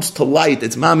Mishnah comes to light.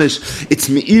 It's mamish. It's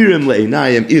Me'irim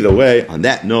Le'inayim. Either way, on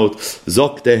that note,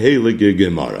 Zok the Heilige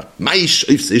Gemara. Maish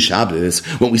Ifse Shabbos.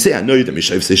 When we say, I know you, the Mish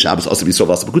Ifse Shabbos, also be so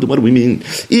Kutim, what do we mean?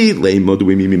 Ilemo, do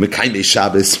we mean Mekaime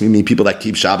Shabbos? We mean people that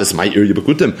keep Shabbos, Ma'ir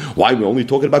Yibekutim. Why are we only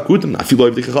talking about Kutim? I feel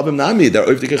Ovdei Kechavim Nami. There are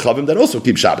Ovdei Kechavim that also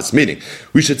keep Shabbos. Meaning,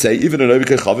 we should say, even an Ovdei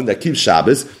Kechavim that keeps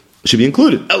Shabbos should be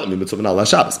included.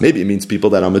 Maybe it means people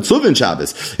that are mitzvah in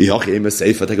Shabbos. Take a look at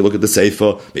the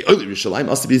Seifa.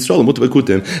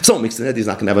 If someone makes the net, he's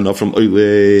not going to have enough from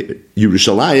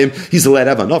Yerushalayim. He's allowed to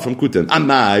have enough from Kutim.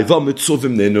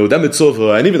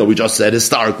 And even though we just said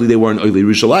historically they weren't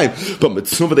Yerushalayim, but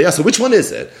mitzvah they ask, so which one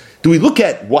is it? Do we look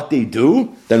at what they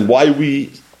do? Then why are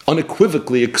we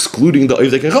unequivocally excluding the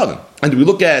Ovdei Kechavim? And do we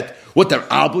look at what they're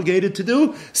obligated to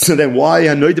do? So then why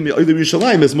Hanoidim Yoilim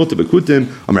Yerushalayim is Mutar Bekutim?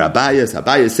 Amar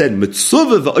Abayas said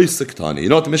Mitzvah v'Oisaktani. You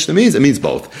know what the Mishnah means? It means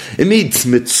both. It means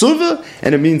Mitzvah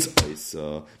and it means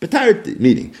Oisa. Betarti,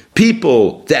 meaning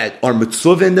people that are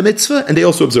Mitzvah in the Mitzvah and they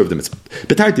also observe the Mitzvah.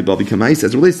 Betarti Bavi Kamais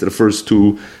as relates to the first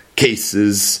two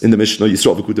cases in the Mishnah,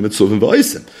 Yisrael v'Kutim Mitzvah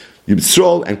v'Oisim.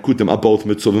 Yisrael and Kutim are both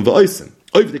Mitzvah v'Oisim.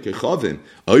 The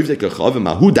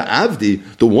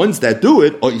ones that do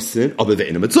it, oisin, but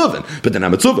they're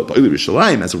not mitzvah. But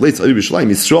Yerushalayim, as it relates to Yerushalayim,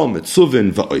 Yisrael mitzvah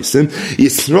va'oisin,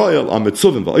 Yisrael are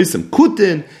mitzvah va'oisin,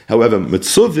 kutin, however,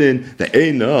 mitzvah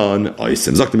ve'enon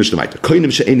oisin. Zok the Mishnah Ma'ita.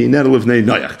 Koinim she'eni neder levnei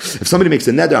noyach. If somebody makes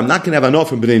a neder, I'm not going to have anah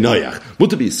from bnei noyach.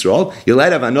 Mutar be Yisrael, you're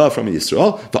allowed to have anah from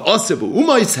Yisrael. Va'aseh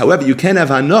v'umais, however, you can't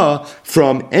have anah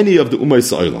from any of the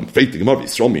umais ha'olam. Faith the Gemara,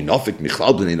 Yisrael minafik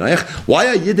michlal bnei noyach. Why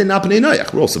are Yidden not bnei noyach?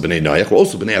 We're also bnei noyach. We're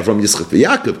also bnei Avram, Yitzchak,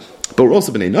 v'Yaakov. But we're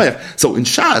also bnei noyach. So in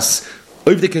Shas,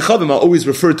 Ovdei Kechavim are always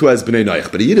referred to as bnei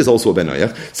noyach, but a Yid is also a ben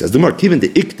noyach. Says the Gemara, given the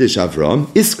Ikdish Avram,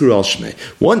 Iskar al Shmei.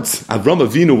 Once Avram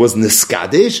Avinu was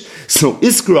Niskadesh, so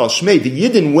Iskar al Shmei, the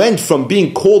Yidden went from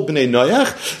being called bnei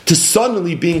noyach to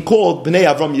suddenly being called bnei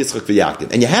Avram, Yitzchak, v'Yaakov.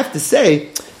 And you have to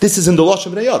say, this is in the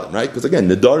Lashon Bnei Adam, right? Because again,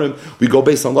 Nedarim, we go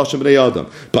based on Lashon Bnei Adam.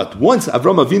 But once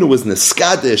Avram Avinu was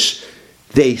Niskadesh,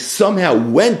 they somehow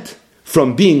went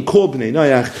from being called Bnei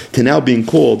Noyach to now being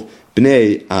called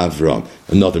Bnei Avram.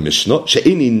 Another Mishnah,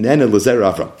 She'ini nene lezer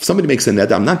Avram. If somebody makes a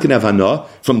neder, I'm not going to have hana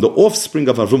from the offspring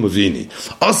of Avram Avinu.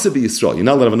 Also be Yisrael, you're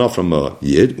not allowed to have hana from a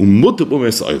Yid, umutab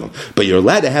umay So'ilam. But you're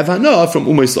allowed to have hana from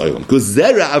umay So'ilam. Because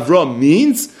Zera Avram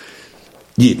means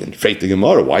Yidin. Freit the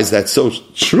Gemara, why is that so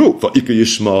true? For Ika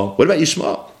Yishmael. What about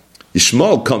Yishmael?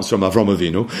 Yishmael comes from Avram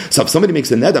Avinu. So if somebody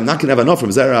makes a neder, I'm not going to have hana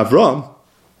from Zera Avram.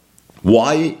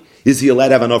 Why is he allowed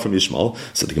to have enough from Yishmael?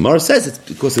 So the Gemara says it's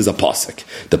because there's a pasuk.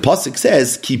 The pasuk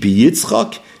says, Ki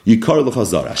biyitzchak yikar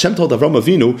l'chazara. Hashem told Avram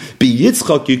Avinu,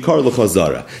 biyitzchak yikar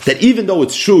l'chazara. That even though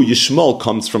it's true, Yishmael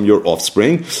comes from your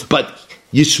offspring, but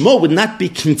Yishmael would not be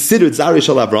considered Zari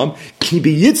Shal Avram. Ki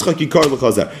biyitzchak yikar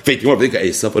l'chazara. Wait, you want to think of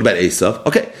Esav? What about Esav?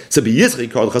 Okay, so biyitzchak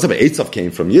yikar l'chazara. But Esav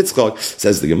came from Yitzchak.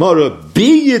 Says the Gemara,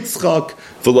 biyitzchak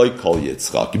v'loy kol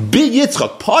Yitzchak. Be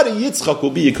Yitzchak, part of Yitzchak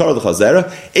will be Yikar l'chazera.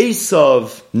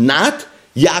 Esav not,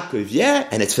 Yaakov yeah,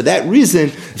 and it's for that reason,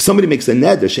 if somebody makes a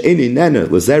neder, she'eni neder,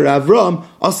 l'zera Avram,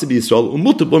 also be Yisrael,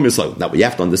 umutab b'um Yisrael. Now what you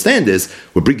have to understand is,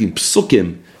 we're bringing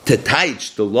psukim to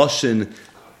taich the Lashon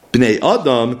Bnei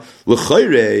Adam,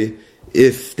 l'chayre,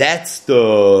 if that's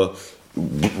the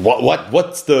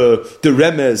what's the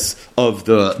remez of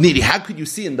the needy? How could you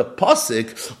see in the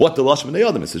pasuk what the lashon b'nei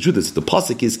adam is? The truth is the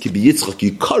pasuk is ki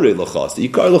biyitzchak yikare l'chas. The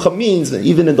yikare l'chas means that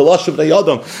even in the lashon b'nei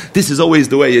adam, this is always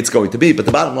the way it's going to be. But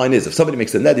the bottom line is, if somebody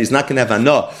makes a neder, he's not going to have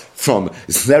hana from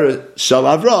Zera Shal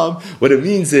Avram. What it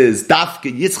means is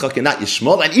dafke Yitzchak and not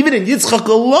Yishmael. And even in Yitzchak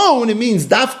alone, it means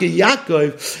dafke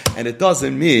Yaakov, and it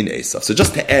doesn't mean Esav. So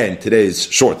just to end today's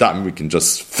short time, we can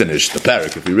just finish the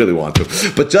parak if we really want to.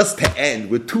 But just to end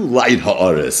with two light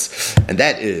ha'aris, and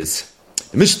that is,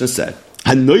 the Mishnah said,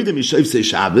 Hanoidim Yishavsei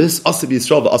Shabbos, Asa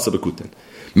b'Yisrael v'Asa b'Kutin.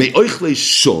 Me'oichlei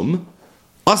Shum,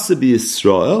 Asa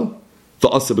b'Yisrael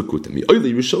v'Asa b'Kutin.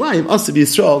 Me'oichlei Yerushalayim, Asa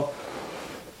b'Yisrael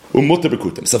Umutter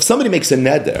bekutim. So if somebody makes a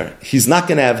neder, he's not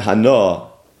going to have hana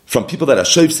from people that are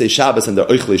shofsei Shabbos and they're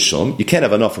oichlei shum. You can't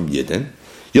have hana from Yidden.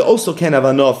 You also can't have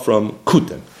hana from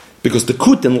kutim. Because the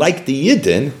kutim, like the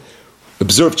Yidden,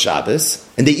 observed Shabbos,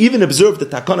 and they even observed the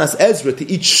Takonas Ezra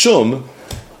to eat shum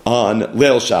on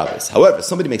Leil Shabbos. However, if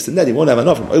somebody makes a neder, he won't have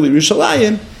hana from Oilei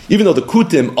Rishalayim, even though the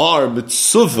kutim are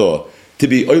mitzvah to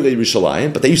be Oilei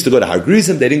Rishalayim, but they used to go to Har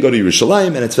Grizim, they didn't go to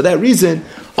Yerushalayim, and it's for that reason,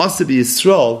 also be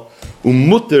Yisrael,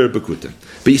 umutter bekutim.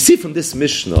 But you see from this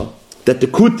Mishnah, that the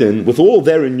kutim, with all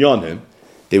their inyanim,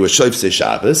 they were shofsei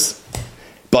Shabbos,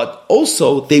 but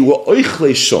also they were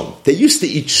oichlei shum. They used to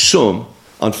eat shum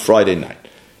on Friday night.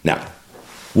 Now,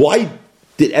 why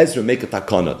did Ezra make a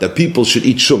takana that people should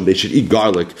eat shum, they should eat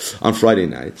garlic on Friday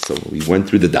night? So we went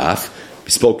through the daf, we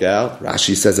spoke out,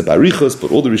 Rashi says about Richos,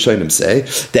 but all the Rishonim say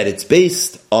that it's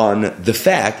based on the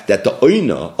fact that the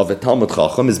oina of a Talmud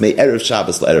Chacham is made Erev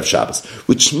Shabbos Erev Shabbos,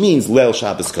 which means Leil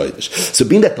Shabbos Kodesh. So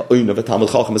being that the oina of a Talmud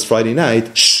Chacham is Friday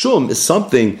night, shum is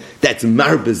something that's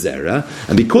mar bezera,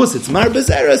 and because it's mar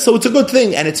bezera, so it's a good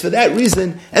thing, and it's for that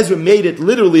reason Ezra made it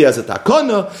literally as a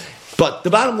takana. But the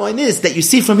bottom line is that you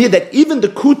see from here that even the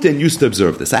Kutin used to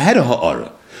observe this. I had a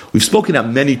ha'ara. We've spoken out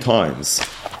many times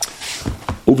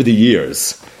over the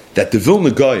years that the Vilna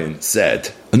Gaon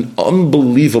said an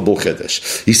unbelievable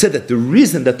chiddush. He said that the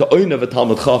reason that the oin of a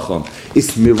Talmud Chacham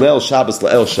is milel Shabbos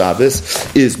la'el Shabbos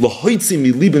is lahoitzi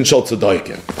mi liben shal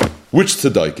tzadaykim. Which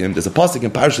tzadaykim? There's a pasuk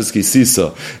in Parshas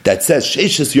Kisisa that says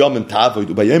sheishes yom tavoid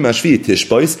ubayom hashvi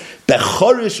tishbois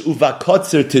bechorish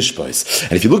uvakotzer tishbois.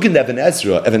 And if you look in Evan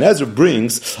Ezra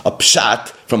brings a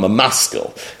pshat from a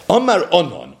maskil. Amar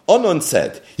Onon. Onon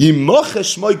said yimoche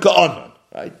shmoika Onon.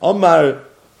 Right? Amar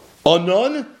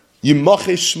Onon, Yimach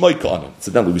Shmoika Onon.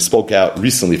 Incidentally, we spoke out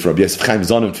recently from Yosef Chaim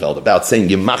Sonnenfeld about saying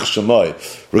Yimach Shemoy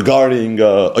regarding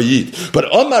a Yid. But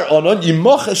Omar Onon,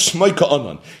 Yimach Shmoika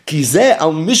Onon. Kizeh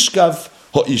al Mishkav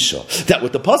Ha'isha. That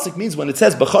what the pasuk means when it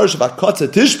says B'charish v'katzer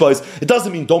tishbois, it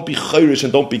doesn't mean don't be chayrish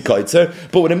and don't be kaitzer,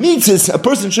 but what it means is a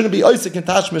person shouldn't be Isaac and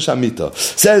Tashmish Hamita.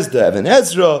 Says the Evan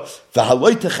Ezra,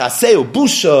 V'haloite chaseu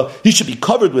busha, he should be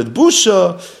covered with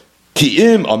busha.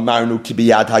 Ki'im amarnu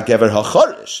kibiyad hagever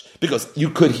hacharish. Because you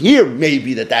could hear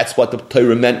maybe that's what the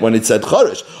Torah meant when it said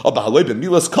charish. But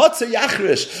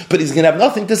he's going to have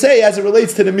nothing to say as it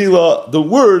relates to the milah, the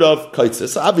word of kaitzer.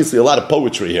 So obviously a lot of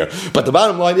poetry here. But the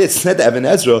bottom line is, said to Evan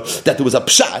Ezra, that there was a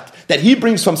pshat that he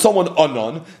brings from someone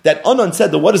Anon, that Anon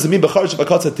said that what does it mean b'charish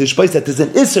v'katzer tishbais, that there's an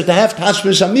isser to have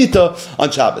tashmish amita on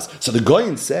Shabbos. So the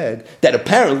Goyen said that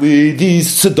apparently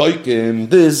these tzedaikim,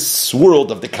 this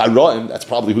world of the Karaim, that's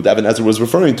probably who Evan Ezra was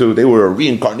referring to, they were a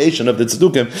reincarnation of the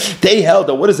tzedaikim. They held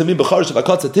that what does it mean b'charish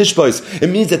v'katzer tishbais? It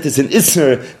means that there's an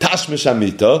isser tashmish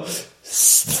amita. You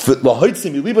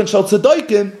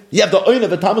have the oin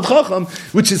of a Talmud Chacham,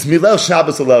 which is Milel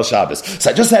Shabbos or Leil Shabbos.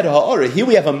 So I just had a ha'ara. Here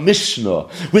we have a Mishnah,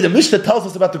 where the Mishnah tells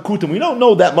us about the Kutim. We don't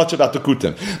know that much about the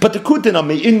Kutim. But the Kutim are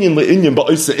me'inyan le'inyan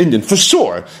ba'oisa inyan, for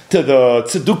sure, to the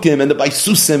Tzedukim and the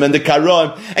Baisusim and the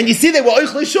Karam. And you see they were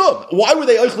Oichlei Shum. Why were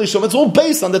they Oichlei Shum? It's all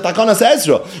based on the Takanas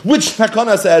Ezra. Which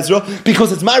Takanas Ezra?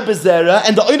 Because it's Mar Bezera,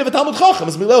 and the oin of a Talmud Chacham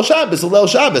is Milel Shabbos or Leil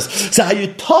Shabbos. So how you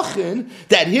talking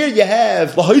that here you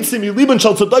have the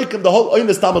whole oin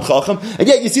is Talmud Chacham, and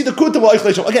yet you see the Kutim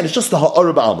again. It's just the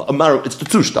ha'ara ba'alma. It's the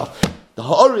tushta. The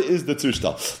ha'ara is the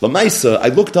tushta. Lamaisa, I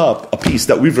looked up a piece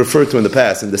that we've referred to in the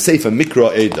past in the Sefer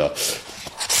Mikra Eda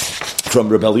from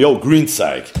Rebellion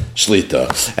Greensack Shlita,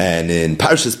 and in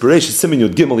Parshas Bereshit Siman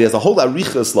Yud Gimel, he has a whole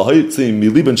arichas lahoitzim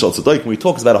miliben shal tzedaikim, where he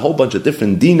talks about a whole bunch of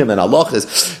different dinim and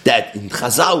halachas that in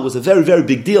Chazal was a very, very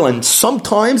big deal, and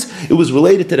sometimes it was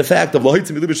related to the fact of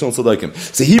lahoitzim miliben shal tzedaikim.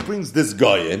 So he brings this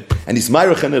guy in, and he's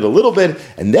myrachin it a little bit,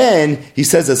 and then he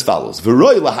says as follows: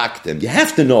 V'roi lahaktim. You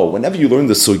have to know whenever you learn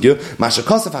the sugya,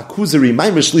 mashakasav hakuzari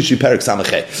maimer shlishi perik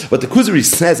samachay. What the Kuzari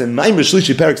says in maimer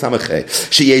shlishi perik samachay,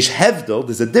 sheyesh hevdol.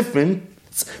 There's a difference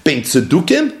bein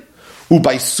tzedukim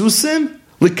ubaisusim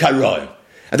likaraim.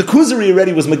 And the Kuzari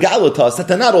already was megalatas that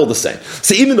they're not all the same.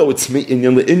 So even though it's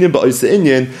inyan le'inyan ba'oisa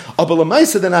inyan,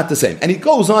 abalamaisa they're not the same. And he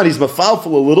goes on, he's mafalful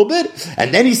a little bit,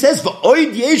 and then he says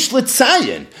v'oid yesh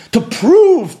l'tzayin, to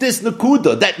prove this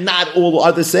nakuda that not all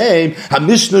are the same.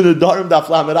 HaMishnah nedarim daf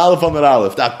lamed aleph amid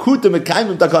aleph. Da'kuta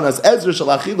mekayim takanas Ezra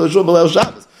shalachilu shul b'leil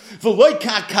Shabbos. And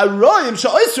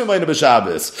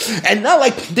not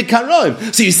like the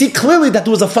karoim. So you see clearly that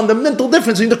there was a fundamental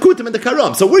difference between the kutim and the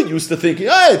karam. So we're used to thinking,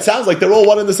 it sounds like they're all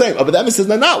one and the same. But the Emes says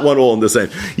they're not one all and the same.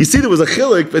 You see there was a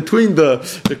chilik between the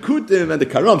kutim and the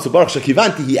karam. So Baruch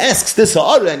Shekivanti, he asks this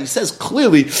ha'ara, and he says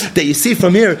clearly that you see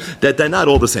from here that they're not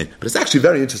all the same. But it's actually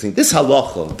very interesting. This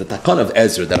halacha, the takon of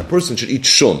Ezra, that a person should eat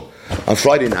shum on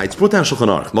Friday nights, brought down Shulchan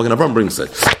Aruch. Magen Avraham brings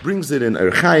it in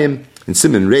Erchaim, in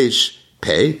Siman Reish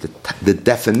Pei. The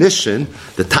definition,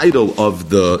 the title of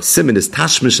the Siman is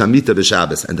Tashmish Hamita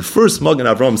b'Shabbos, and the first Magen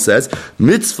Avraham says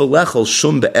Mitzvah lechol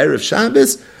shum be'erev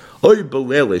Shabbos. Oy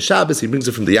Belele Shabbos. He brings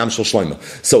it from the Yam Shel Shlomo.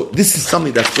 So this is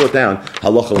something that's brought down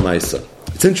halacha l'maisa.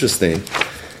 It's interesting.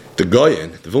 The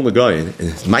Goyen, the Vilna Goyen,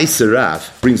 in Meiser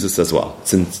Rav brings this as well.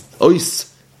 It's in Ois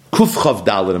Kuf Chav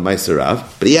Dalet and Meiser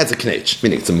Rav, but he adds a knech,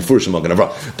 meaning it's a Mefurish Magen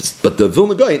Avraham. But the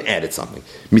Vilna Goyen added something.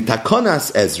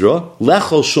 Mitakonas Ezra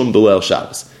lechol shum b'leil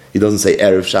Shabbos. He doesn't say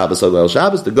erev Shabbos or leil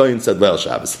Shabbos. The Goyen said leil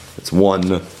Shabbos. It's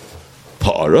one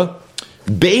pa'ara.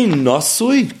 Bein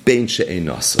nasui, bein she'ein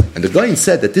nasui. And the Goyen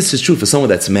said that this is true for someone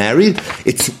that's married.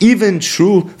 It's even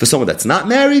true for someone that's not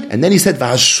married. And then he said,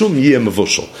 v'hashum yeh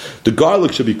mevushal. The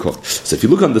garlic should be cooked. So if you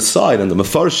look on the side, on the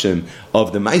Mefarshim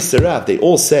of the Meiser Rav, they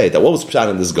all say that what was pshat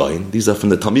in this Goyen, these are from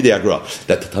the Talmidei Agra,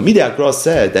 that the Talmidei Agra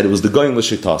said that it was the Goyen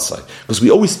l'shitasai. Because we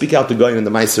always speak out the Goyen in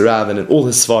the Meiser Rav and in all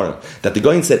his svarim, that the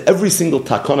Goyen said every single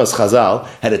takonas chazal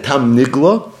had a tam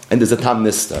nigla and there's a tam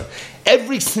nister.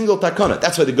 Every single takana.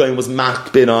 That's why the Goyen was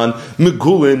makbid on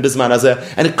megulin bisman hazeh,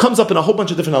 and it comes up in a whole bunch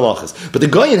of different halachas. But the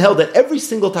Goyen held that every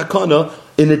single takana,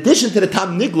 in addition to the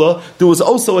tam nigla, there was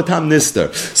also a tam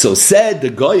nister. So said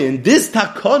the Goyen, this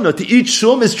takana to eat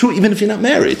shum is true even if you're not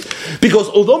married, because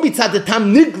although mitzad the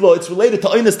tam nigla it's related to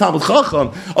oines talmud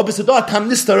chacham, obviously tam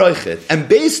nister roichet, and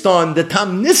based on the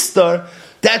tam nister,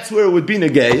 that's where it would be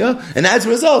negeya, and as a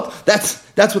result, that's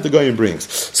what the Goyen brings.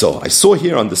 So I saw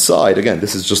here on the side, again,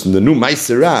 this is just in the new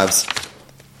Meiser Ravs,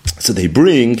 so they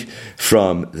bring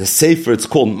from the Sefer, it's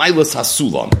called Mailas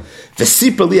HaSulam,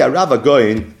 V'sipra li harav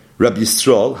Goyen, Rabbi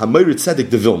Yisrael, HaMorid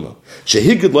Tzedek de Vilna,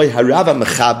 Shehigad loy harav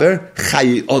mechaber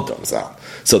Chayi Odom Zal.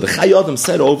 So the Chayi Odom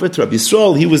said over to Rabbi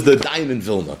Yisrael, he was the Dayan in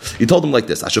Vilna. He told him like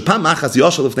this, Ashapam achas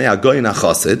yoshel lifnei HaGoyen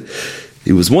HaChasid.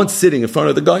 He was once sitting in front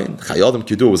of the Goyen. Chayi Adam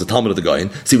Kidur was a Talmud of the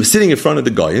Goyen. So he was sitting in front of the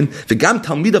Goyen. V'gam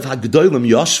Talmidav HaGedolim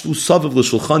Yashvu Savav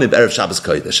L'Shulchanim Erev Shabbos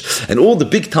Kodesh. And all the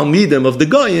big Talmidim of the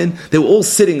Goyen, they were all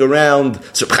sitting around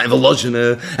Reb Chaim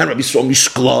Volozhiner and Rabbi Yisrael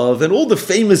Mishklov and all the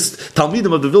famous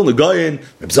Talmidim of the Vilna Goyen,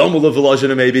 Reb Zalman of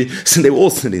Volozhiner maybe. So they were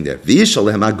all sitting there. V'yishal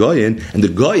lehem HaGoyen, and the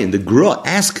Goyen, the Gra,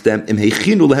 asked them, Im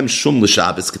heichinu lehem shum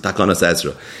l'Shabbos k'takanas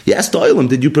Ezra. He asked the Olam,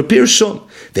 did you prepare shum?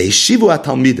 V'yeshivu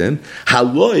HaTalmidim,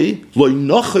 haloi lo He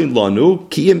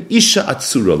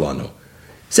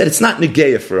said it's not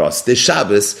negeya for us, the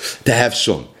Shabbos, to have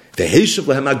shum. So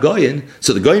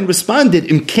the Goyen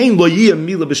responded, Im kein lo yiyeh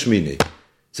mila b'shmini.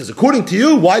 Says, according to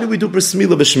you, why do we do bris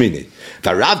milah b'shmini?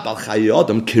 V'arav bal Chayi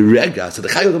Adam kirega. So the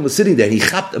Chayi Adam was sitting there, and he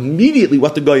chapped immediately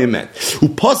what the Goyen meant.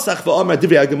 U'posach v'amar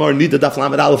divrei HaGemara nida daf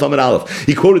lamed aleph amud aleph.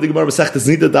 He quoted the Gemara Masechtas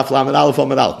nida daf lamed aleph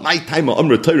amud aleph. My time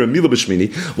amra Torah milah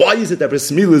b'shmini. Why is it that bris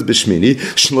milah is b'shmini?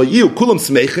 Shloyiu kulam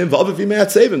smeichim v'aviv yimei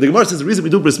atzevim. The Gemara says the reason we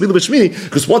do bris milah b'shmini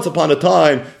because once upon a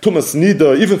time tumas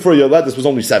nida, even for a yoledus, was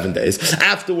only 7 days.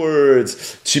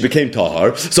 Afterwards, she became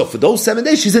tahar. So for those 7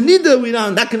 days, she's a nida. We're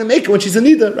not going to make it when she's a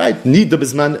nida. Right? Nida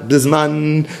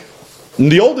bisman. In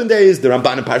the olden days, the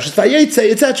Ramban and Parshas Vayetze,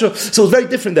 etc. So it's very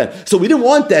different then. So we didn't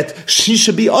want that she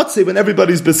should be Otze when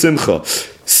everybody's besimcha.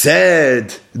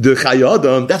 Said the Chayi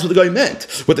Adam, that's what the guy meant.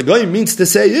 What the guy means to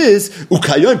say is,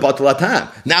 Ukayon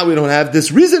batalatam. Now we don't have this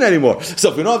reason anymore.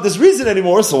 So if we don't have this reason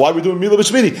anymore, so why are we doing Milah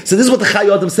B'Shmini? So this is what the Chayi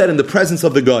Adam said in the presence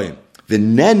of the Goyim.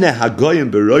 V'nene hagoyim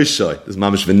beroishay. This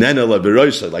mamish v'nene la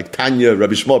beroishay, like Tanya,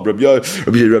 Rabbi Shmuel, Rabbi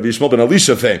Shmuel ben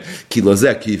Elisha fame. Ki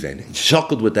lozeh kiven. He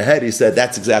chuckled with the head. He said,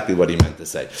 "That's exactly what he meant to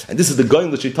say." And this is the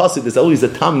goyim l'shitasi. There's always a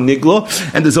tam nigla,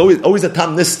 and there's always a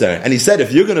tam nister. And he said,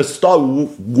 if you're going to start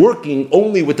working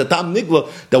only with the tam nigla,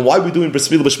 then why are we doing bris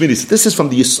milah b'shmini? So this is from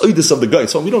the yisoidus of the goyim.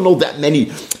 So we don't know that many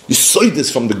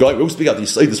yisoidus from the goyim. We always speak out the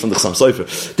yisoidus from the Chassam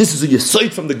Sofer. This is a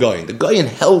yisoid from the goyim. The goyim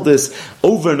held this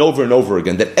over and over and over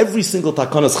again. That every single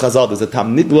takanas chazal, there's a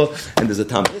tam nigla and there's a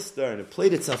tam nister, and it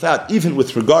played itself out even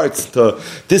with regards to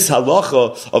this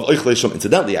halacha of oichlei shum.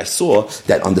 Incidentally, I saw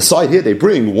that on the side here they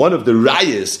bring one of the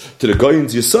rayas to the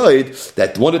goyim's yisoid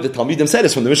that one of the talmidim said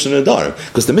is from the Mishnah Nedarim,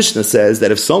 because the Mishnah says that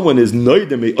if someone is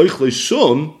noidem oichlei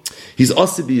shum, he's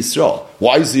asa b'Yisrael.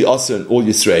 Why is he asa in all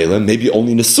Yisraelim? Maybe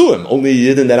only nesuim, only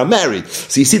yidden that are married.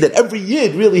 So you see that every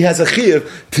yid really has a chiyuv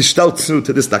to shtaltznu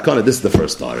to this takana. This is the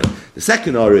first aria. The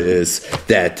second aria is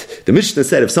that the The Mishnah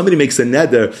said, if somebody makes a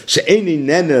neder, she'eni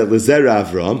nene lezera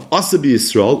Avram, asa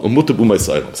b'Yisrael, umutab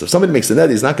u'maysoilam. So if somebody makes a neder,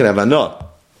 he's not going to have anah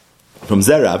from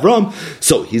Zera Avram,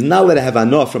 so he's not allowed to have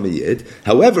Hana from a Yid.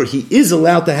 However, he is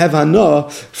allowed to have Hana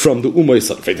from the Umoy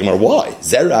Yisrael. Why?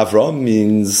 Zera Avram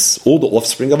means all the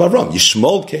offspring of Avram.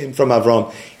 Yishmael came from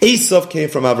Avram, Esav came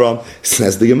from Avram.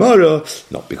 Says the Gemara,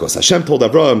 no, because Hashem told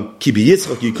Avram, Ki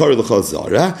b'Yitzchak yikar l'cha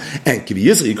Zara, and Ki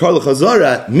b'Yitzchak yikar l'cha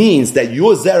Zara means that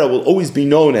your Zera will always be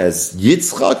known as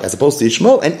Yitzchak, as opposed to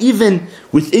Yishmael, and even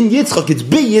within Yitzchak, it's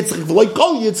b'Yitzchak, the loy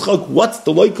kol Yitzchak. What's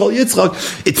the loy kol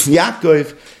Yitzchak? It's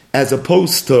Yaakov, as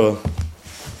opposed to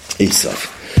Esav.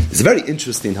 It's a very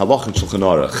interesting halach in Shulchan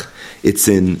Aruch. It's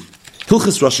in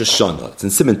Hilchos Rosh Hashanah. It's in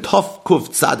Siman Tov Kuv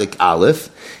Tzadik Aleph.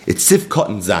 It's Sif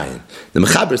Cotton Zayin. The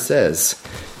Mechaber says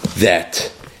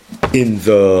that in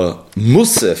the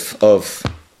Musaf of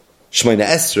Shemona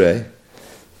Esrei,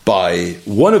 by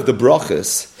one of the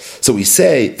brachas, so we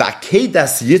say,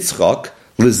 V'akedas Yitzchak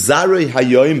l'zarei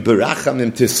hayoim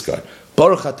berachamim tiskar.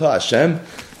 Baruch atah Hashem,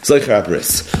 Zaychar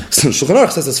Abris. So Shulchan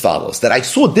Aruch says as follows, that I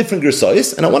saw different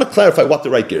girsayos, and I want to clarify what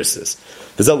the right girs is.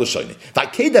 V'zel l'shoyni.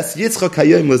 V'akedas Yitzchak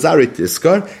hayom l'zarei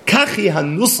tiskar, kachi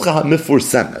hanuscha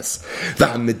ha'mefursemes.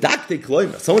 V'hamedaktik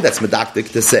loyma. Someone that's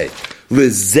medaktik to say,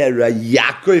 l'zera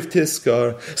Yaakov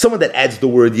tiskar. Someone that adds the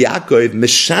word Yaakov,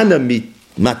 meshana mit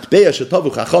matbeya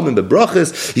shetavu chachamim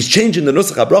bebrachas. He's changing the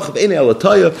nusach habracha v'enei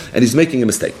alataya, and he's making a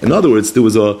mistake. In other words, there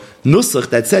was a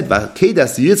nusach that said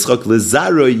v'akedas Yitzchak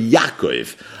l'zaro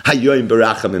Yaakov hayoim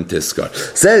berachamim tiskar.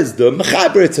 Says the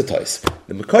mechaber, it's a tois.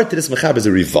 The makar to this mechaber is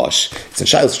a rivash. It's in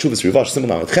Shailos Shuvas Rivash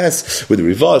Simon Amud Ches, where the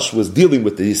rivash was dealing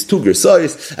with these two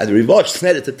girsayos, and the rivash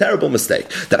said it's a terrible mistake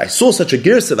that I saw such a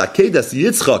girsa v'akedas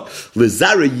Yitzchak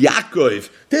l'zaro Yaakov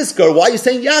tiskar. Why are you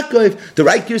saying Yaakov? The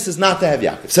right girsa is not to have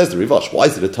Yaakov. Says the rivash. Why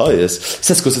is it a tois?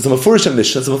 Says because it's a mafurish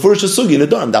Mishnah, it's a mafurish sugi in the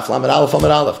Dorm Daf Lamed Aleph Amud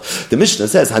Aleph. The Mishnah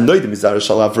says Hanoidim Mizar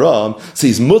Shal Avram, so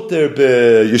he's mutter be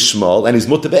Yishmael and he's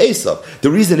mutter be Esav. The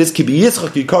reason is Ki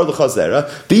b'Yitzchak yikar l'cha Zera,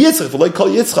 b'Yitzchak v'lo kol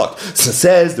Yitzchak. So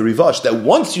says the rivash that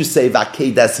once you say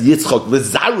V'akedas Yitzchak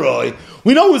l'Zaroi,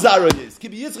 we know who Zaroi is. Ki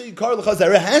b'Yitzchak yikar l'cha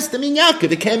Zera has to mean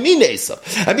Yaakov. It can't mean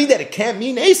Esav. I mean that it can't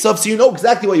mean Esav, so you know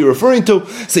exactly what you're referring to.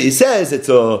 So he says it's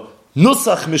a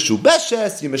Nusach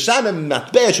Mishubeshes, Yemeshanim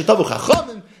Matbeh Shetavu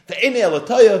Chachamim, the Enei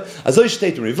Alataya, Azoy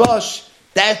Shteit Rivash.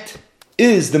 That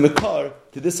is the Mekar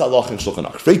to this halach in Shulchan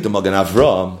Aruch. Freit the Magen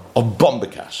Avram of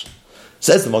Bombekash.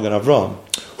 Says the Magen Avram,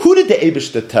 who did the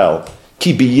Eibishter tell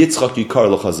Ki b'Yitzchak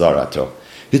yikar l'cha Zarato?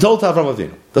 He told Avram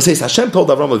Avinu. That says Hashem told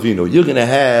Avram Avinu, you're going to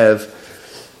have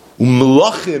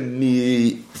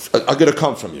Melachim are going to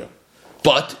come from you.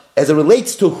 But as it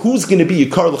relates to who's going to be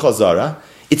yikar l'cha Zara,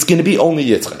 it's going to be only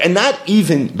Yitzchak. And not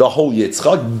even the whole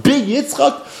Yitzchak. Be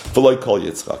Yitzchak, v'lo kol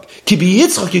Yitzchak. Ki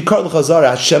b'Yitzchak yikar l'cha Zara,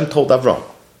 Hashem told Avram.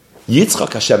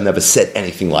 Yitzchak, Hashem never said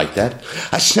anything like that.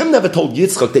 Hashem never told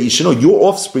Yitzchak that you should know your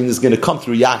offspring is going to come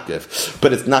through Yaakov,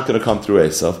 but it's not going to come through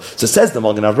Esav. So says the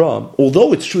Magen Avram,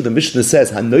 although it's true, the Mishnah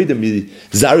says, Hanoidim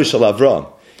Zari Shal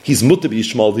Avram, he's mutter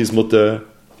b'Yishmael, he's mutter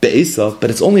b'Esav,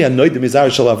 but it's only Hanoidim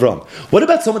Zari Shal Avram. What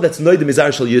about someone that's Noidim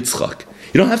Zari Shal Yitzchak?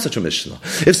 You don't have such a Mishnah.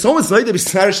 If someone's Noidim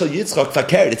Zari Shal Yitzchak,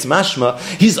 fakir, it's mashma,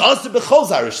 he's also b'chol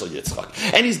Zari Shal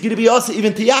Yitzchak, and he's going to be also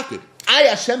even to Yaakov.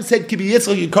 Hashem said, Ki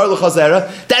b'Yitzchak yikar l'cha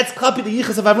Zera. That's klapi the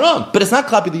yichus of Avram, but it's not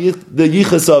klapi the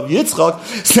yichus of Yitzchak.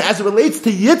 So as it relates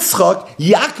to Yitzchak,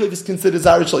 Yaakov is considered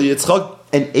Zari Shal Yitzchak,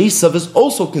 and Esav is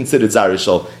also considered Zari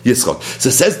Shal Yitzchak. So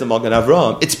says the Magen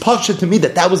Avram, it's pasha to me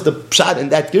that was the pshat in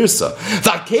that girsa.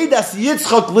 V'akedas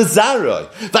Yitzchak l'Zaroi.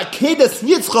 V'akedas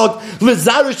Yitzchak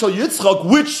l'Zari Shal Yitzchak,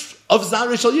 which of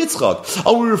Zari Shal Yitzchak?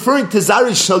 Are we referring to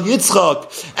Zari Shal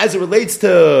Yitzchak as it relates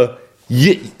to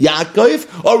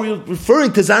Yaakov, or are we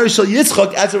referring to Zari Shal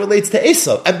Yitzchak as it relates to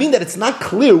Esav? I mean that it's not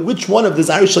clear which one of the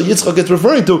Zari Shal Yitzchak it's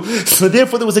referring to, so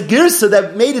therefore there was a girsa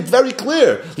that made it very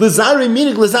clear. L'Zari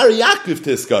meaning L'Zari Yaakov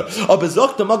Tiskar.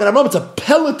 Abezok the Magen Avram, it's a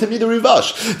pellet to me the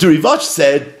Rivash. The Rivash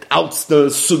said, out the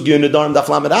Sugya Nedarim Daf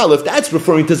Lamed Aleph, that's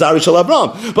referring to Zari Shal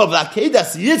Avram. But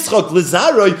V'akedas Yitzchak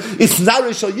L'Zaroi, it's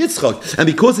Zari Shal Yitzchak. And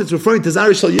because it's referring to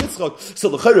Zari Shal Yitzchak, so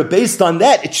l'chayra, based on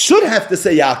that, it should have to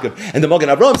say Yaakov. And the Magen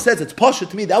Avram says, it's pasha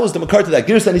to me, that was the makar to that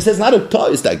girsa, and he says, not a ta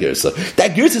is that girsa.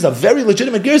 That girsa is a very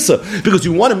legitimate girsa, because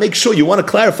you want to make sure, you want to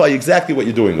clarify exactly what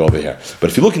you're doing over here.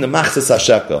 But if you look in the Machzas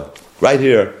HaShekel, right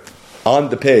here, on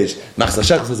the page, Machzas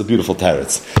HaShekel says a beautiful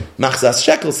teretz. Machzas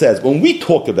HaShekel says, when we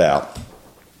talk about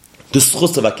the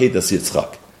schus of Akedas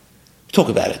Yitzchak, we talk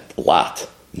about it a lot,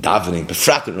 davening,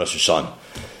 befrat in Rosh Hashanah.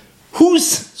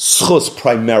 Whose schus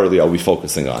primarily are we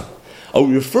focusing on? Are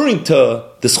we referring to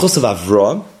the schus of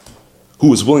Avram, who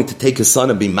was willing to take his son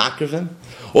and be makir him?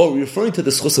 Or are we referring to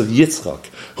the schus of Yitzchak,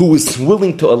 who was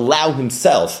willing to allow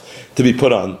himself to be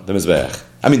put on the Mizbeach?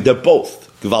 I mean, they're both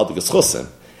gewaldige schusim,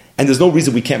 and there's no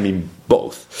reason we can't mean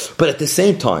both. But at the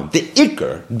same time, the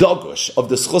ikar, dagush, of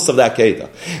the schus of the Akedah,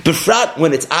 befrat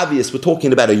when it's obvious we're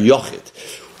talking about a yochid.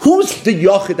 Who's the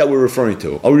yochid that we're referring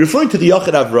to? Are we referring to the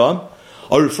yochid Avram?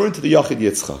 Are we referring to the yochid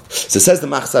Yitzchak? So it says the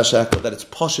Machzah Shekel that it's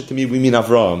pasha to me, we mean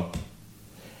Avram.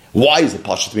 Why is it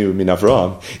pasha to me, we mean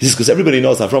Avram? He says because everybody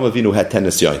knows Avram Avinu had 10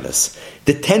 nisyonos.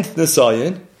 The 10th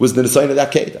nisayon was the nisayon of the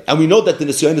Akedah. And we know that the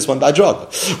nisayon is one by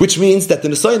Draga, which means that the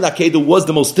nisayon of the Akedah was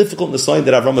the most difficult nisayon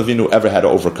that Avram Avinu ever had to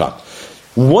overcome.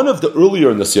 One of the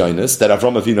earlier nisyonos that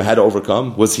Avram Avinu had to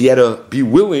overcome was he had to be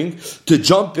willing to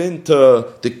jump into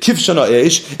the Kivshan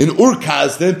Ha'esh in Ur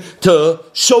Kasdim to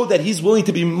show that he's willing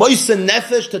to be moisen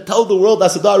nefesh to tell the world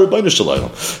Asadar Rebbeinu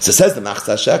Shalom. So says the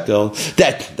Machzah Shekel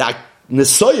that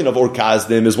Nisayon of Ur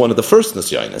Kasdim is one of the first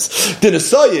Nisayonos. The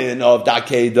Nisayon of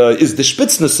Dakeda is the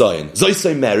Spitz Nisayon.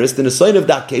 Zoysay Meris, the Nisayon of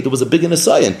Dakeda was a bigger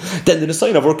Nisayon than the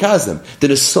Nisayon of Ur Kasdim. The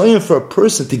Nisayon for a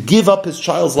person to give up his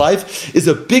child's life is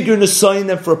a bigger Nisayon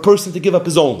than for a person to give up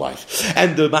his own life.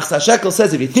 And the Machzah Shekel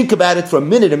says, if you think about it for a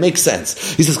minute, it makes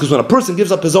sense. He says, because when a person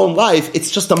gives up his own life,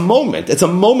 it's just a moment. It's a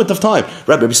moment of time.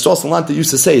 Rabbi Yisrael Salanta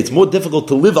used to say, it's more difficult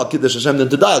to live al Kiddush Hashem than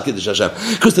to die al Kiddush Hashem.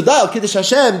 Because to die al Kiddush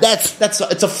Hashem,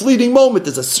 it's a fleeting moment.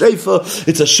 It's a streifa,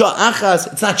 it's a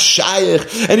sha'achas, it's not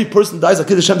shaykh. Any person dies al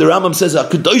Kiddush Hashem, the Rambam says,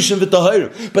 Kedoshim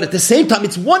v'tahirim. But at the same time,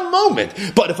 it's one moment.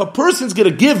 But if a person's going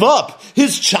to give up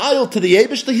his child to the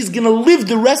Eibishter, he's going to live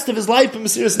the rest of his life in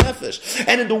Mesiras Nefesh.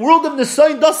 And in the world of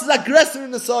Nisayon, das is aggressor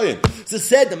in Nisayon. So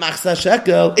said the Machzah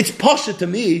Shekel, it's pasha to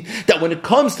me that when it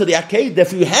comes to the Akedah,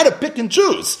 if you had to pick and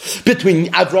choose between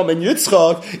Avram and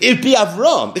Yitzchak, it'd be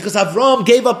Avram, because Avram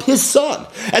gave up his son,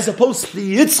 as opposed to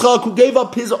Yitzchak who gave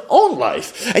up his own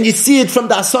life. And you see it from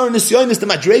the Asar Nisyonis, the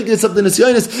Madregas of the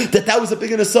Nisyonis, that was a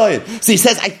bigger Nisyon. So he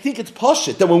says, I think it's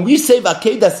pashut that when we say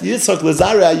Vakedas Yitzchak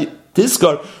Lazara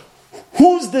Tiskar,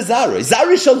 who's the Zari?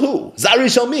 Zari shall who?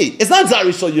 Zari shall me. It's not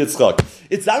Zari shall Yitzchak.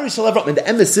 It's Zari shall Avram. And the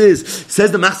emes is,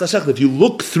 says the Machzah Shekel, if you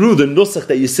look through the nusach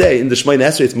that you say in the Shemona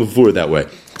Esrei, it's mavur that way.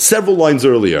 Several lines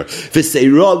earlier.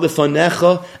 V'seira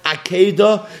lefanecha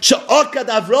akeda she'akad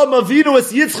Avram Avinu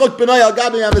es Yitzchak b'nai al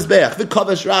gabi hamizbeach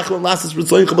v'kavesh rachel and lasses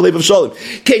v'tzoyin b'leiv of shalom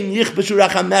kein yichbeshu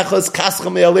rachamecha es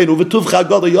kascha me'aleinu v'tuvcha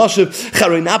agada yoshev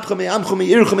charoi napcha me'amcha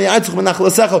me'ircha me'aytzach me'nachal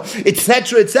asecha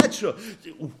etc. etc.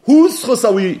 Whose chus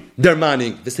are we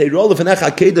dermaning? V'seira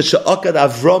lefanecha akeda she'akad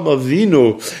Avram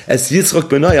Avinu es Yitzchak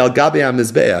b'nai al gabi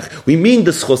hamizbeach. We mean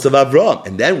the chus of Avram,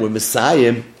 and then we're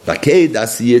Messiah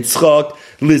Vakedas Yitzchak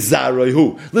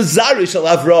Lizaroihu. Lizaroi shall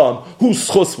Avram, whose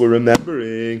chus we're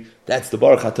remembering. That's the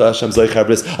Baruch Atah Hashem Zoichar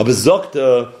Bris.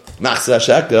 Abazokta Machzah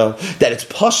Shekel, that it's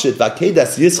Pashit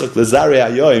Vakedas Yitzchak Lizaroi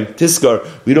Hayoim Tiskar.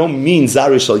 We don't mean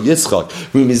Zari shall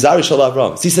Yitzchak. We mean Zari shall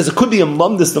Avram. So he says it could be a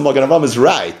mumdus. The Magen Avram is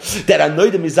right that I know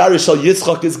the Mizari shall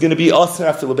Yitzchak is going to be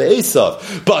Asar Afil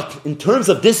Be'esav. But in terms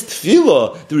of this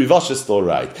tefillah, the Rivash is still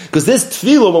right, because this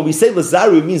tefillah, when we say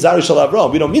Lizari, we mean Zari shall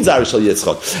Avram. We don't mean Zari shall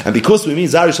Yitzchak. And because we mean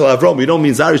Zari shall Avram, we don't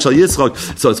mean Zari shall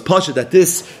Yitzchak. So it's Pashit that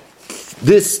this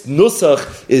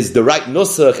nusach is the right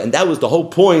nusach, and that was the whole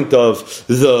point of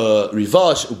the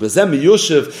Rivash, Ubezem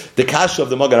Yoshev, the Kasha of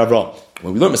the Magen Avram.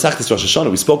 When we learned Masechtas Rosh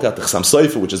Hashanah, we spoke about the Chassam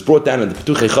Sofer, which is brought down in the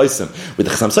Petuchei Chaisim, where the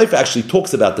Chassam Sofer actually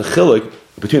talks about the chiluk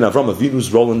between Avram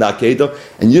Avinu's role in the Akedah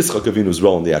and Yitzchak Avinu's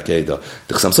role in the Akedah.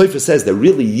 The Chassam Sofer says that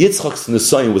really Yitzchak's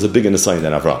Nisayon was a bigger Nisayon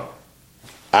than Avram.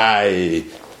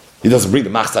 He doesn't bring the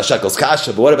Machzah Shekel's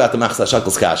Kasha, but what about the Machzah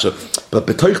Shekel's Kasha? But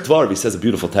B'toich Dvar, he says a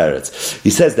beautiful teretz.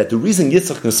 He says that the reason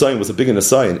Yitzchak Nisayon was a bigger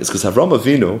Nisayon is because Avram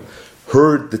Avinu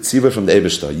heard the tzivah from the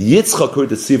Eibishter. Yitzchak heard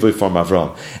the tzivah from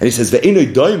Avram. And he says,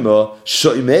 Ve'enoi doima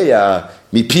sho'imeya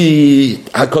mipi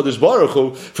HaKadosh Baruch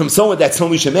Hu, from someone that's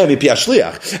only shemeh mipi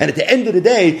HaShliach. And at the end of the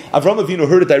day, Avram Avinu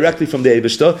heard it directly from the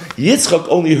Eibishter. Yitzchak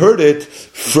only heard it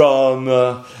from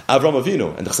Avram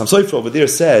Avinu. And the Chassam Sofer over there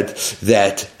said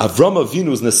that Avram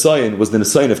Avinu's Nisayon was the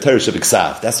Nisayon of Torah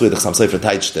Shebiksav. That's the way the Chassam Sofer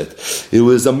touched it. It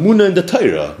was a Munah in the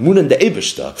Torah, Munah in the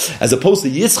Eibishter, as opposed to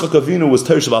Yitzchak Avinu was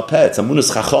Torah Shebal Petz, a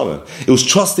Munah's Chachamim. It was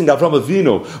trusting Avram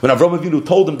Avinu when Avram Avinu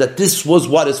told him that this was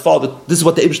what his father, this is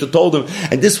what the Eibishter told him,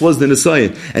 and this was the Nisayon.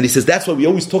 And he says that's why we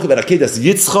always talk about Akedas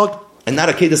Yitzchak and not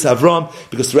Akedas Avram,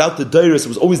 because throughout the Deiros it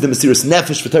was always the Mesiras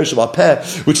Nefesh for Torah Shabbat Peh,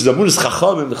 which is Amunas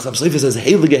Chachamim. The Chassam Shlifa says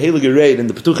Heilige Reid in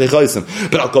the Petuchei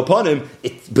Chaysim. But Al Kapanim,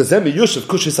 it Bezem Yushav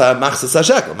Kushis Machzas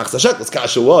HaShekel. Machzas HaShekel's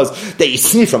kasha was that you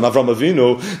see from Avram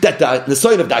Avinu that the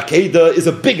Nesoin of the Akedah is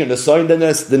a bigger Nesoin than the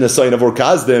Nesoin of Ur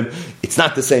Kasdim. It's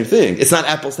not the same thing. It's not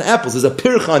apples to apples. There's a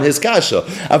pircha on his kasha.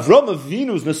 Avram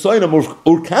Avinu's Nesoin of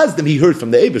Ur Kasdim he heard from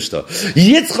the Eibishter.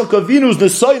 Yitzchak Avinu's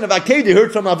Nesoin of Akedah he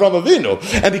heard from Avram Avinu.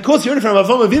 And because he heard from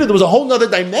Avram Avinu, there was a whole other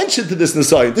dimension to this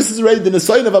Nesoin. This is already the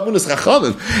Nesoin of Amunas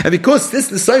Chachamim. And because this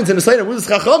Nesoin is the Nesoin of Amunas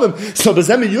Chachamim, so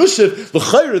Bezemi Yushiv,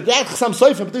 l'chayr, that Chasam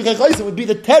Sofer, Petuchei Chaysim would be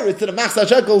the teretz to the Machzas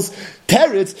HaShekel's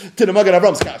teretz to the Magen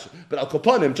Avram's kasha. But Al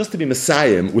Kapanim, just to be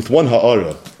Messiah with one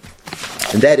ha'ara,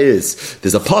 and that is,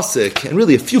 there's a pasuk, and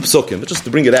really a few psukim, but just to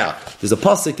bring it out, there's a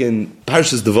pasuk in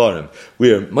Parshas Devarim,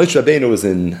 where Moshe Rabbeinu was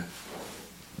in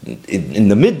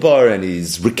the Midbar, and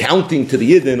he's recounting to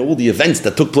the Yidden all the events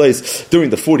that took place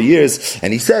during the 40 years,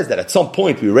 and he says that at some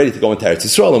point we were ready to go into Eretz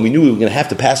Yisrael, and we knew we were going to have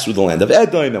to pass through the land of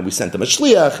Edom, and we sent them a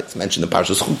shliach. It's mentioned in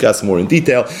Parshas Chukas more in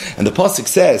detail, and the pasuk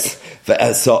says,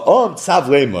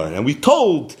 and we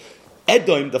told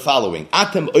Edom the following: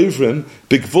 Atem oivrim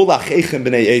b'gvul achechem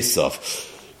b'nei Esav.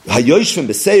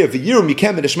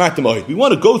 We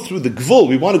want to go through the gvul,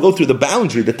 we want to go through the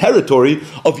boundary, the territory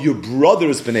of your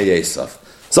brothers b'nei Esav.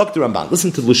 Zok the Ramban.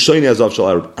 Listen to L'shoni Azav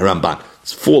Shal Ramban.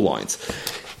 It's 4 lines.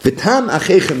 V'tam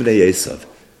achechem b'nei Esav.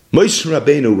 Moshe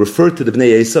Rabbeinu referred to the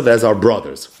Bnei Esav as our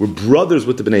brothers. We're brothers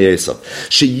with the Bnei Esav.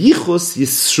 Sheyichus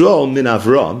Yisrael min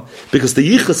Avram, because the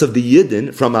yichus of the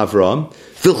Yidden from Avram,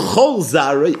 v'chol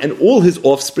zarei, and all his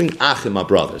offspring, achim, our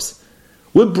brothers.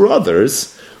 We're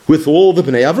brothers with all the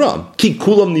Bnei Avram. Ki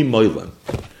kulam ni moilem,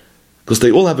 because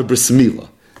they all have a bris milah.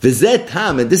 V'zeh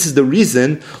tam, and this is the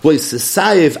reason why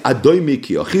Sesayev Adoimi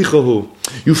ki achichahu.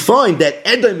 You find that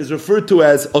Edom is referred to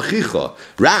as achicha.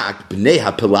 Rak b'nei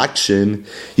hapelakshim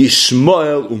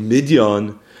Yishmael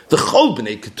u'Midyan v'chol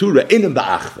b'nei ketura inim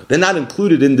ba'achva. They're not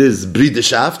included in this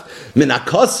brideshaft min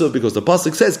akaso, because the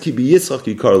pasuk says ki b'yitzchak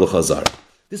yikar l'chazar.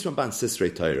 This Ramban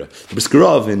Sisrei Torah, the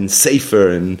Briskerov in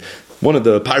Sefer, and one of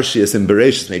the Parshias in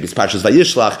Bereshis, maybe it's Parshas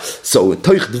Vayishlach. So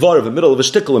Toich Dvar in the middle of a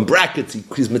shtickle in brackets,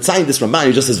 he's mitzaying this Ramban.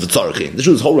 He just says v'tzarachin. The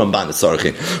Jew's whole Ramban is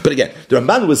tzarachin. But again, the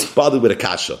Ramban was bothered with a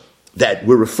kasha that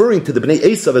we're referring to the Bnei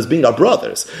Esav as being our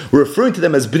brothers. We're referring to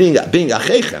them as being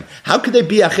achechem. How could they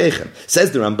be achechem?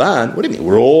 Says the Ramban. What do you mean?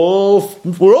 We're all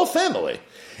family.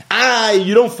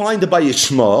 You don't find it by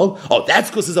Yishmael. Oh, that's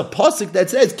because there's a pasuk that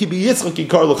says Ki b'Yitzchak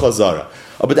yikar l'chazara.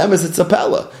 Oh, but that means it's a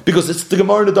pella, because it's the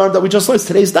Gemara in the Dharm that we just learned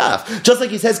today's daf. Just like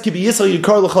he says Ki b'Yitzchak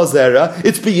yikar l'chazara,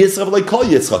 it's b'Yitzchak like Kol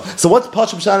Yitzchak. So what's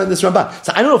Pashup Pshat in this Ramban?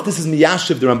 So I don't know if this is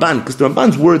Miyashiv the Ramban, because the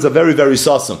Ramban's words are very, very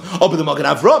sasum. Oh, but the Magen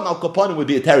Avram Al Kapanim would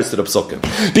be a terrorist to the psukim,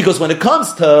 because when it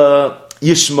comes to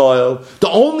Yishmael, the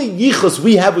only yichus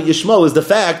we have with Yishmael is the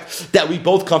fact that we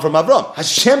both come from Avram.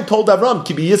 Hashem told Avram,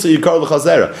 Ki b'Yitzchak yikar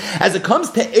l'chazera. As it comes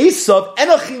to Esav,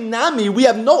 Enochim Nami, we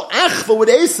have no achva with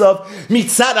Esav,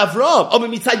 mitzad Avram,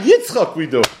 but mitzad Yitzchak we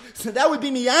do. So that would be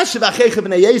Miyashiv Achechem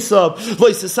B'nei Esav,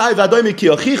 V'Yisasai V'Adoimi Ki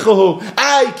Achichahu,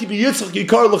 Ay Ki b'Yitzchak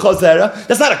Yikar L'Chazera.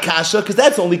 That's not a kasha, because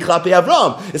that's only Klapi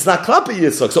Avram. It's not Klapi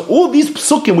Yitzchak. So all these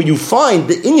psukim where you find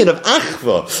the inyan of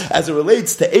Achva as it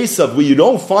relates to Esav, where you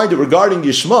don't find it regarding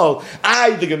Yishmael,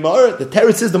 the Gemara, the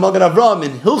teretz is the Magen Avram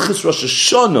in Hilchis Rosh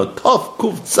Hashanah, Tov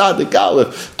Kuf Tzadik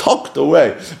Aleph, tucked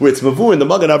away, where it's Mavur in the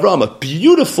Magen Avram, a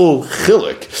beautiful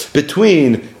chilik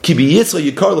between Ki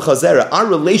b'Yitzchak Yikar L'Chazera, our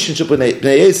relationship with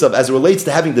Bnei Esav as it relates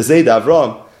to having the Zayd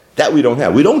Avram, that we don't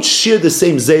have. We don't share the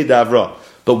same Zayd Avram,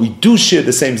 but we do share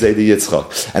the same Zayd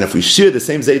Yitzchak. And if we share the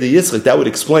same Zayd Yitzchak, that would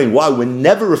explain why we're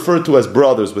never referred to as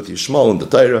brothers with Yishmael and the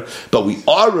Torah, but we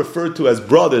are referred to as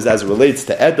brothers as it relates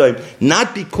to Edom,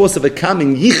 not because of a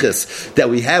common yichus that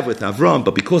we have with Avram,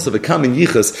 but because of a common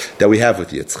yichus that we have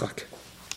with Yitzchak.